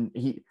shutout. And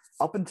he,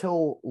 up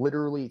until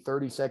literally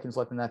 30 seconds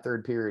left in that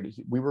third period,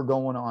 we were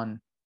going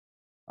on,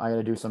 I got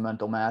to do some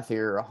mental math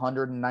here,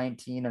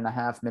 119 and a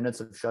half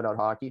minutes of shutout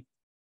hockey.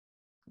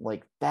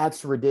 Like,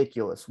 that's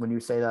ridiculous when you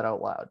say that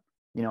out loud.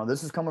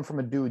 This is coming from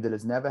a dude that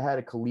has never had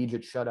a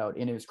collegiate shutout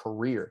in his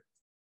career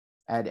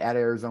at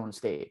Arizona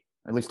State,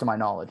 at least to my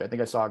knowledge. I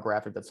think I saw a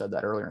graphic that said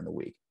that earlier in the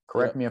week.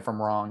 Correct me if I'm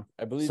wrong.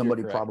 I believe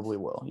somebody probably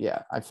will.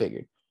 Yeah, I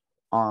figured.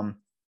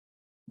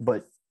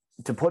 But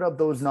to put up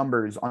those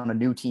numbers on a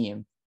new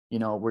team,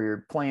 where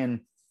you're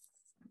playing,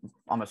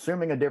 I'm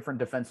assuming a different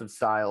defensive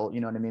style, you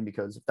know what I mean?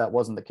 Because if that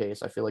wasn't the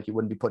case, I feel like he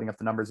wouldn't be putting up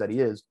the numbers that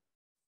he is.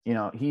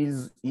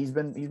 He's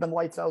been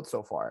lights out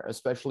so far,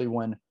 especially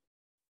when,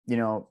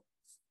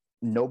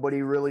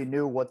 nobody really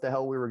knew what the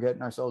hell we were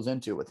getting ourselves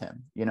into with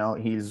him.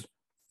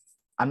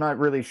 I'm not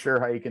really sure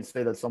how you can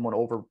say that someone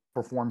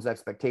overperforms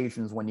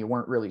expectations when you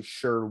weren't really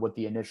sure what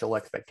the initial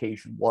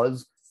expectation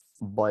was.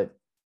 But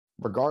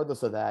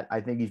regardless of that,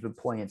 I think he's been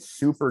playing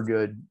super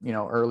good,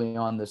 early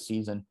on this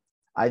season.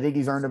 I think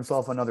he's earned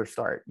himself another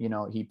start.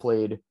 He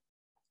played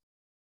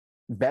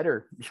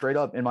better straight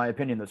up, in my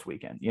opinion, this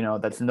weekend.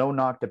 That's no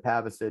knock to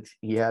Pavicic.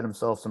 He had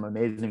himself some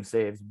amazing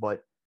saves,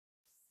 but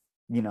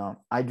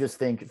I just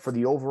think for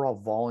the overall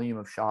volume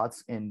of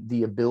shots and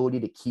the ability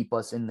to keep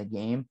us in the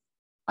game,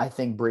 I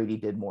think Brady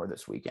did more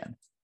this weekend.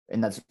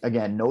 And that's,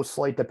 again, no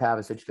slight to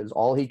Pavicic because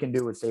all he can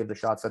do is save the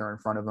shots that are in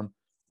front of him.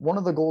 One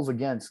of the goals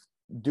against,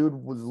 dude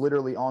was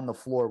literally on the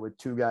floor with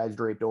two guys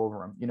draped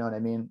over him. You know what I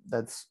mean?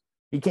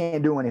 He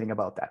can't do anything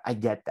about that. I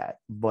get that.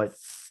 But,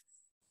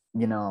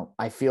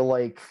 I feel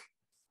like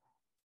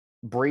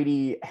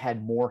Brady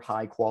had more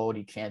high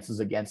quality chances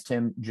against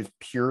him just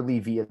purely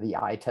via the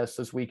eye test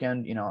this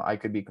weekend. I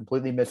could be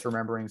completely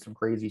misremembering some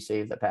crazy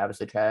saves that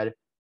Pavicic had,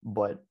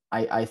 but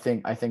I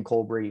think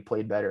Cole Brady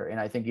played better, and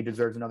I think he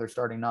deserves another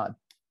starting nod.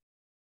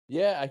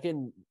 Yeah, I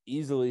can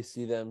easily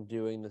see them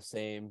doing the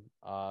same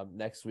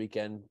next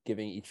weekend,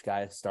 giving each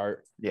guy a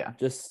start. Yeah,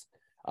 just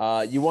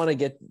you want to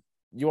get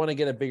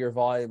a bigger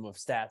volume of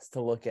stats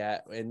to look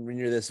at, and when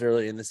you're this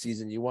early in the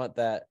season, you want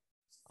that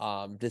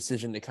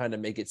decision to kind of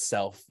make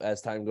itself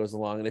as time goes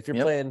along. And if you're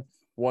playing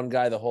one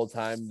guy the whole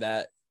time,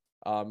 that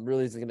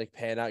really isn't going to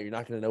pan out. You're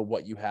not going to know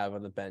what you have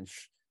on the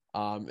bench,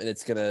 and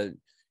it's going to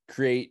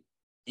create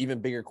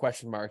even bigger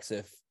question marks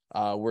if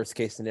worst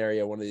case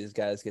scenario one of these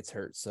guys gets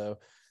hurt. So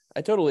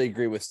I totally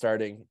agree with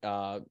starting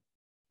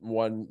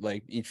one,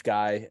 like each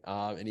guy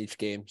in each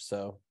game.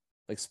 So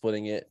like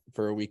splitting it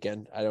for a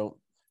weekend, I don't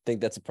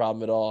think that's a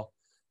problem at all.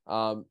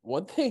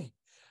 One thing,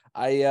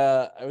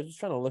 I was just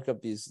trying to look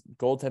up these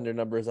goaltender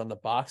numbers on the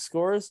box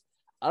scores.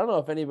 I don't know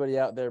if anybody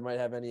out there might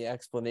have any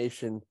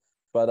explanation,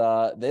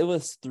 but they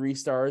list 3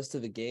 stars to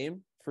the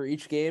game for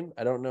each game.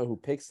 I don't know who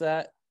picks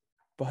that,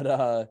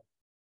 but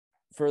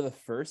for the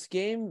first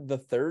game, the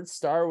 3rd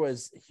star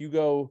was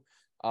Hugo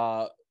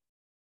Ulis,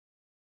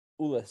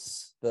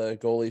 the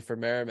goalie for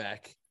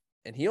Merrimack,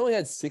 and he only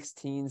had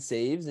 16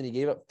 saves and he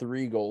gave up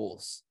 3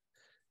 goals.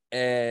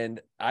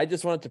 And I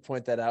just wanted to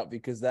point that out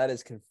because that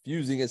is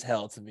confusing as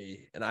hell to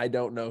me, and I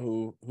don't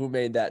know who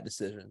made that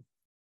decision.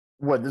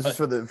 What, this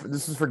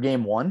is for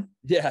game 1?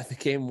 Yeah, the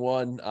game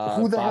 1.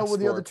 Who the hell were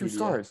the other 2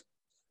 stars?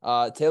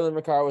 Taylor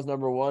Makar was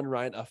number 1.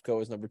 Ryan Ufko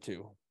was number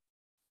 2.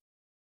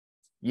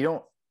 You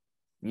don't.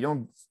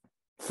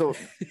 So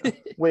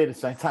wait a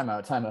second. Time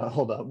out.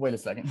 Hold up. Wait a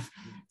second.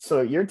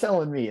 So you're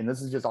telling me, and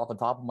this is just off the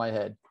top of my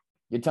head,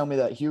 you're telling me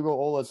that Hugo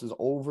Ulis is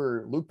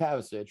over Luke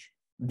Pavicic,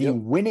 the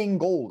winning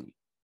goalie,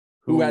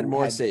 who had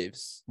more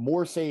saves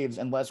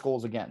and less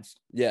goals against.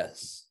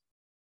 Yes.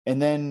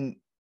 And then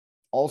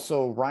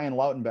also Ryan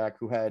Lautenbach,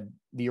 who had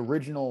the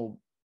original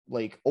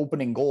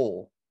opening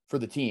goal for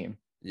the team.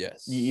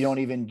 Yes. You don't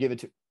even give it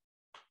to.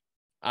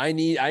 I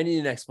need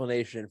an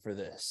explanation for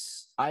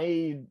this.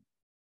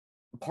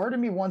 Part of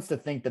me wants to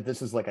think that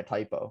this is like a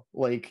typo.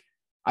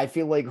 I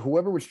feel like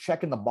whoever was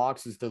checking the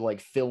boxes to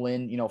like fill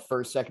in,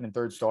 first, second, and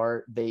third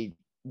star, they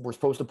were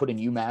supposed to put in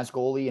UMass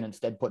goalie and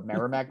instead put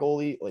Merrimack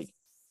goalie. Like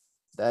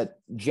that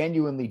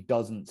genuinely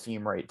doesn't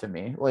seem right to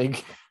me.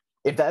 Like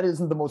if that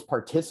isn't the most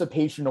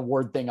participation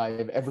award thing I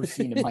have ever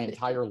seen in my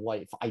entire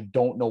life, I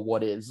don't know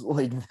what is.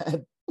 Like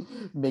that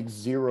makes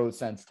zero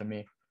sense to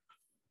me.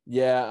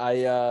 Yeah,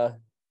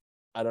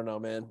 I don't know,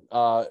 man.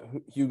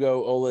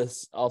 Hugo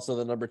Olis, also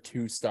the number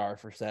 2 star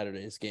for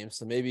Saturday's game.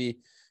 So maybe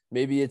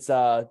it's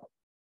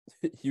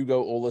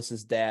Hugo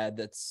Olis's dad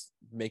that's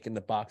making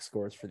the box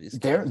scores for these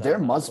games. There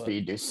must be,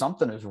 dude.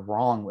 Something is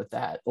wrong with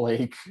that.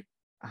 Like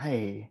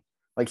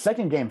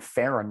second game,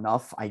 fair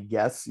enough, I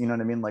guess. You know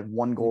what I mean? Like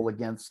 1 goal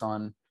against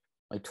on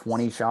like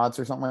 20 shots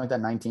or something like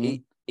that.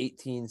 19,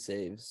 18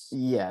 saves.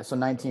 Yeah, so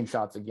 19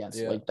 shots against.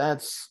 Yeah. Like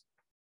that's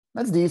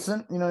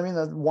decent. You know what I mean?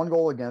 That's 1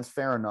 goal against,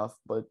 fair enough.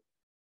 But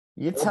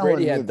you're telling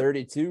Brady me had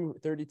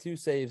 32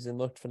 saves and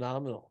looked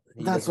phenomenal.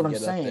 That's what I'm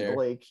saying.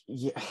 Like,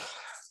 yeah.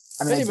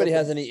 I mean, if anybody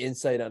has any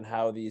insight on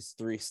how these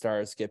 3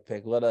 stars get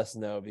picked, let us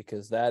know,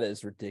 because that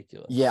is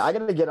ridiculous. Yeah, I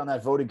got to get on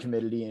that voting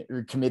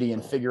committee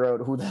and figure out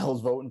who the hell's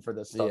voting for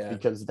this stuff,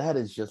 because that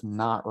is just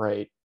not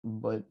right.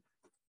 But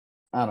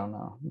I don't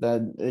know.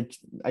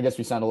 I guess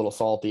we sound a little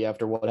salty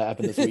after what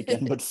happened this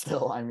weekend, but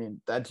still, I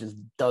mean, that just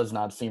does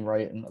not seem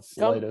right in the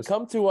slightest.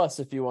 Come to us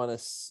if you want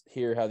to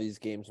hear how these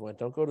games went.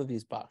 Don't go to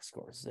these box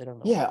scores. They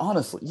don't know. Yeah,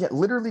 honestly. Yeah,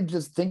 literally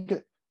just think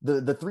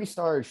the 3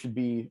 stars should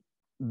be,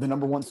 the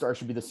number 1 star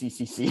should be the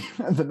CCC.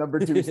 The number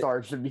 2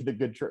 star should be the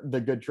good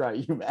try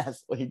UMass.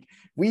 Like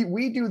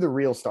we do the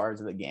real stars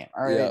of the game.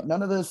 All right. Yeah.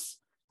 None of this,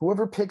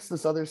 whoever picks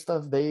this other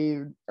stuff,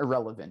 they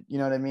irrelevant. You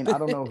know what I mean? I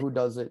don't know who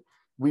does it.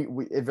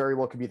 It very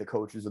well could be the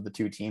coaches of the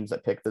 2 teams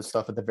that pick this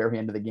stuff at the very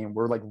end of the game.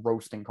 We're like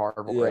roasting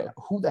Carvel right now.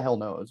 Who the hell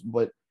knows?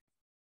 But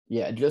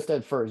yeah, just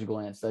at first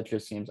glance, that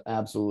just seems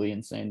absolutely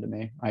insane to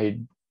me.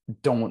 I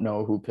don't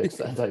know who picks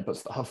that type of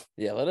stuff.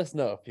 Yeah, let us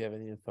know if you have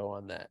any info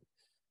on that.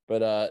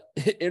 But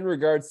in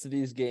regards to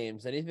these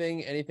games,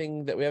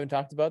 anything that we haven't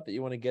talked about that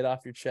you want to get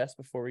off your chest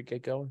before we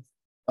get going?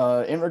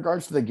 In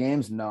regards to the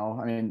games, no.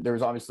 I mean,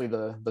 there's obviously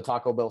the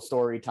Taco Bell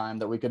story time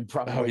that we could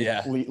probably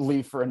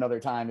leave for another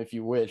time if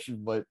you wish,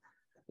 but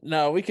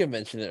no, we can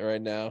mention it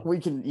right now. We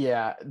can,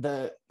 yeah.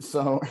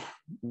 So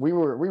we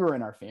were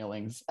in our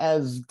feelings,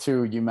 as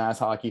two UMass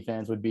hockey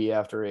fans would be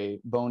after a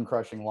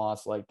bone-crushing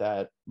loss like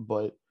that.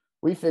 But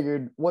we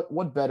figured,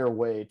 what better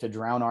way to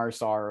drown our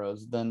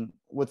sorrows than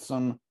with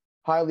some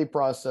highly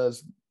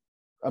processed,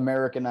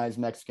 Americanized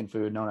Mexican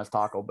food known as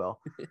Taco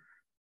Bell.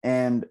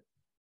 And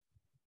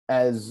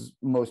as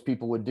most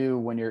people would do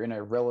when you're in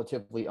a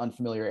relatively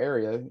unfamiliar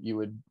area, you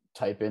would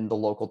type in the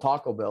local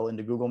Taco Bell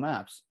into Google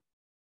Maps.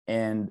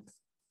 And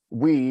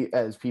we,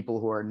 as people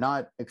who are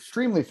not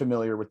extremely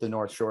familiar with the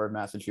North Shore of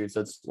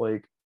Massachusetts,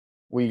 like,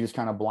 we just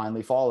kind of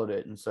blindly followed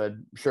it and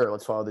said, sure,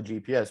 let's follow the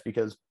GPS,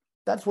 because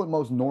that's what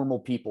most normal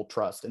people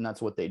trust, and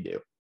that's what they do.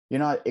 You're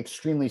not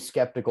extremely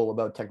skeptical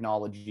about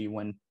technology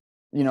when,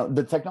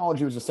 the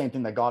technology was the same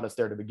thing that got us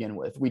there to begin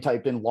with. We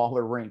typed in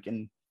Lawler Rink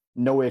and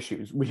no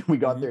issues. We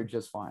got there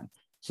just fine.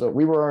 So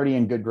we were already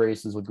in good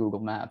graces with Google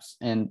Maps,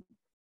 and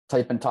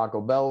type in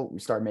Taco Bell. We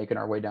start making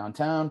our way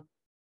downtown.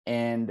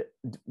 And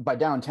by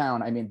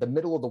downtown, I mean the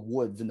middle of the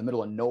woods, in the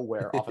middle of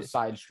nowhere, off a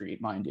side street,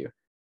 mind you.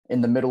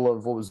 In the middle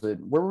of, what was it?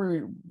 Where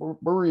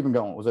were we even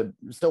going? Was it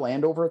still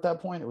Andover at that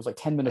point? It was like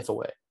 10 minutes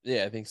away.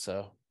 Yeah, I think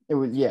so. It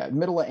was,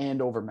 middle of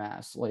Andover,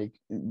 Mass. Like,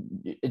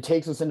 it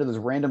takes us into this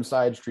random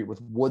side street with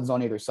woods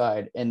on either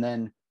side. And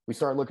then we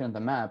start looking at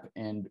the map,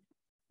 and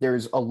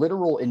there's a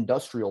literal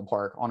industrial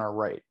park on our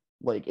right.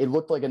 Like, it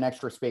looked like an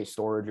extra space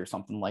storage or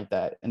something like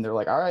that. And they're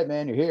like, all right,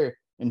 man, you're here.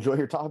 Enjoy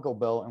your Taco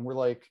Bell. And we're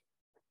like,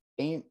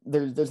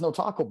 there's no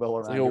Taco Bell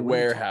around. It's like a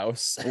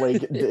warehouse.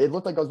 Like, it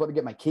looked like I was about to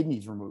get my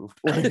kidneys removed.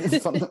 Like,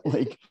 something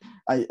like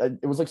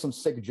it was like some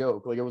sick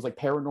joke. Like, it was like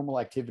Paranormal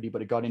Activity,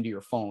 but it got into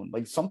your phone.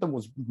 Like, something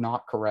was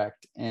not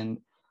correct. And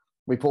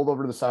we pulled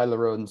over to the side of the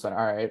road and said,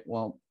 all right,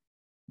 well,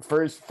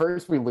 first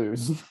we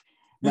lose.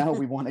 Now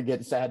we want to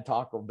get sad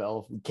Taco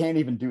Bell. We can't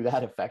even do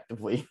that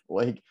effectively.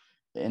 Like,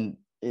 and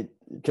it,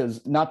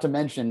 because not to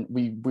mention,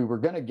 we were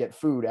going to get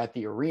food at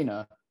the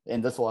arena,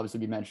 and this will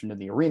obviously be mentioned in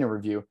the arena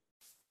review.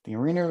 The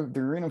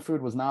arena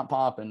food was not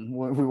popping.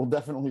 We will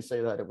definitely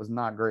say that it was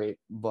not great.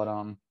 But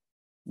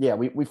yeah,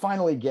 we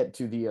finally get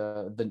to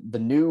the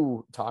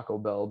new Taco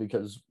Bell,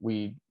 because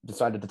we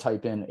decided to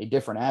type in a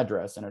different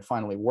address, and it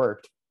finally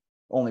worked.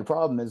 Only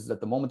problem is that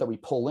the moment that we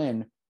pull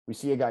in, we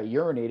see a guy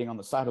urinating on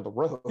the side of the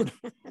road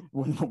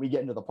when we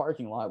get into the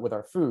parking lot with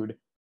our food.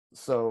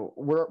 So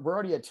we're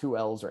already at 2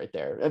 L's right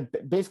there.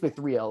 Basically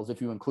 3 L's if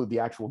you include the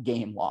actual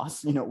game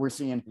loss. We're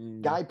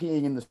seeing guy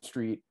peeing in the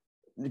street,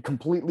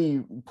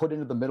 completely put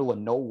into the middle of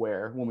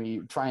nowhere when we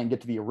try and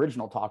get to the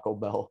original Taco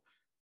Bell,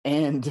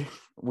 and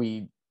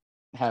we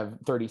have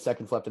 30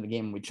 seconds left in the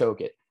game and we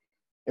choke it.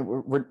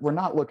 We're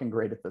not looking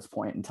great at this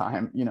point in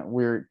time.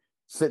 We're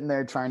sitting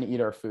there trying to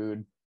eat our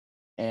food,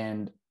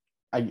 and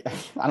I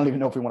don't even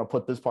know if we want to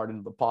put this part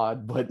into the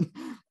pod, but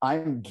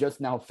I'm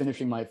just now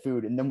finishing my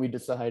food, and then we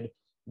decide,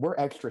 we're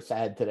extra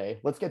sad today.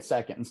 Let's get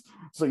seconds.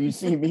 So you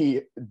see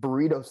me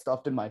burrito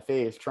stuffed in my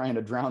face, trying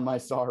to drown my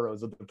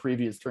sorrows of the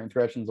previous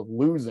transgressions of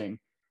losing.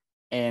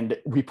 And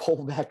we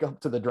pull back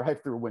up to the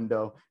drive-through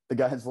window. The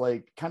guy's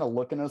like kind of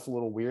looking at us a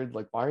little weird.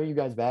 Like, why are you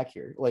guys back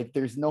here? Like,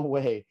 there's no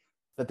way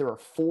that there are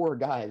 4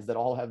 guys that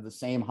all have the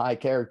same high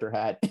character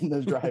hat in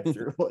this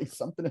drive-through. Like,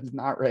 something is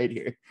not right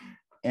here.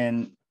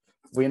 And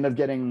we end up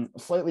getting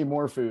slightly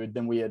more food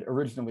than we had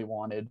originally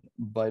wanted.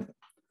 But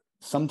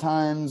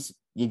sometimes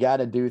you got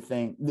to do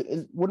things.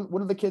 What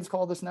do the kids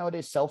call this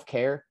nowadays?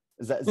 Self-care?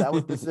 Is that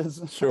what this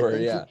is? Sure,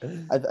 yeah.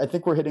 I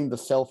think we're hitting the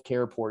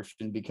self-care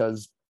portion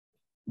because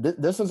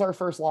this is our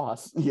first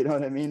loss. You know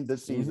what I mean?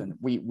 This season,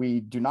 we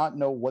do not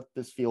know what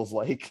this feels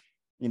like.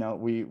 You know,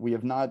 we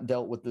have not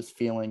dealt with this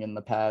feeling in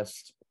the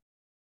past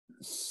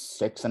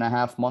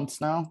 6.5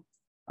 months now.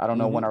 I don't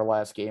know when our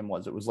last game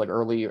was. It was like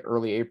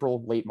early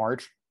April, late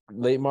March.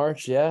 Late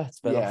March, yeah.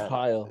 It's been a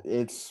while.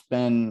 It's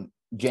been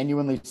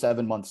genuinely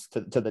 7 months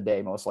to the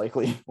day, most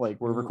likely. Like,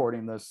 we're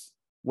recording this,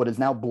 what is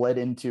now bled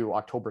into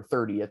October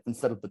 30th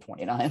instead of the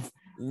 29th.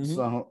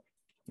 So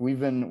we've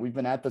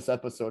been at this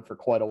episode for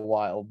quite a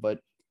while, but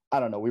I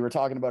don't know. We were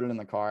talking about it in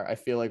the car. I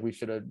feel like we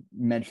should have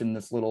mentioned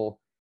this little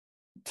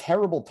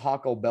terrible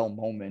Taco Bell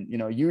moment. You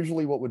know,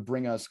 usually what would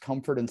bring us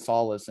comfort and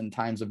solace in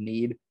times of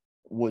need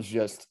was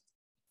just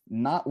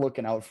not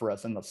looking out for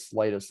us in the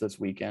slightest this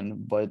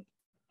weekend. But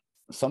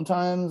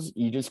sometimes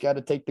you just got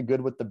to take the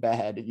good with the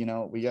bad. You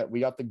know, we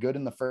got the good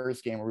in the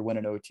first game where we win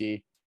an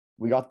OT.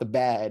 We got the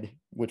bad,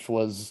 which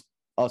was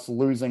us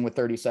losing with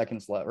 30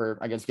 seconds left, or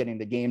I guess getting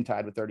the game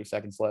tied with 30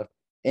 seconds left.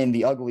 And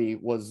the ugly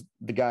was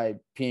the guy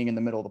peeing in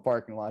the middle of the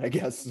parking lot, I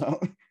guess. So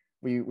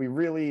we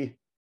really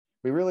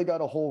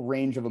got a whole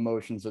range of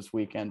emotions this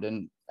weekend.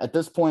 And at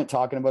this point,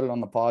 talking about it on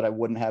the pod, I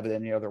wouldn't have it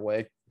any other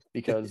way,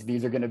 because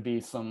these are going to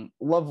be some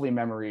lovely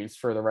memories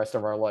for the rest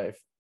of our life.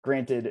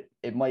 Granted,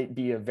 it might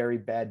be a very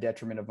bad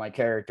detriment of my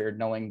character,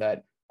 knowing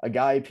that a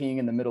guy peeing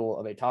in the middle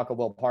of a Taco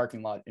Bell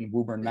parking lot in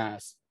Woburn,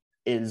 Mass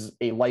is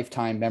a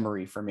lifetime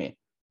memory for me.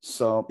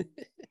 So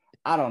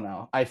I don't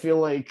know. I feel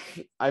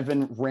like I've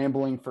been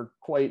rambling for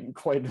quite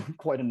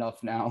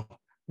enough now.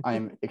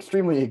 I'm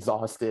extremely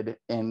exhausted,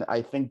 and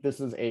I think this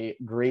is a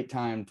great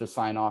time to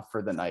sign off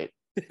for the night.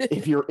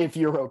 If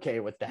you're okay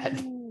with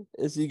that.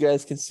 As you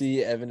guys can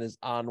see, Evan is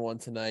on one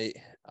tonight.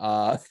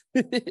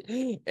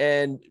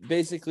 And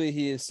basically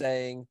he is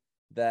saying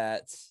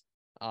that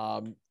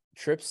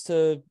trips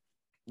to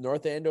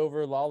North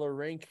Andover Lawler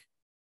Rink,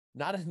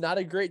 not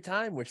a great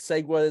time, which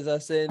segues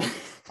us in.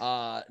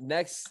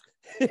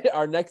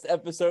 Our next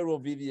episode will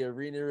be the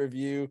arena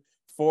review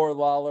for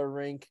Lawler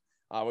Rink.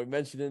 We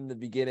mentioned in the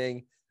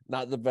beginning,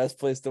 not the best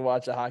place to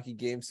watch a hockey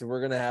game, so we're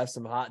going to have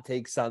some hot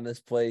takes on this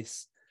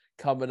place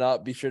coming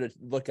up. Be sure to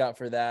look out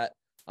for that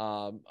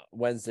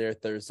Wednesday or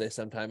Thursday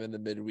sometime in the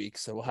midweek.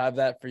 So we'll have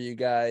that for you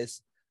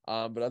guys.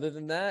 But other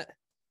than that,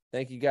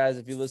 thank you guys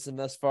if you listened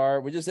thus far.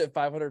 We just hit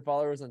 500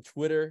 followers on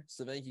Twitter,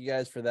 so thank you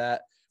guys for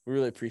that. We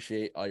really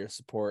appreciate all your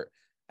support.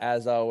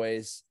 As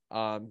always,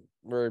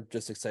 we're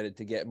just excited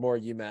to get more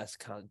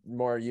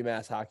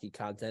UMass hockey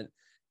content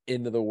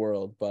into the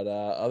world. But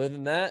other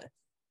than that,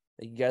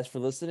 thank you guys for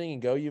listening,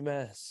 and go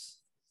UMass.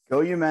 Go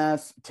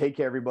UMass. Take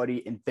care,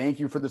 everybody, and thank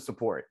you for the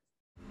support.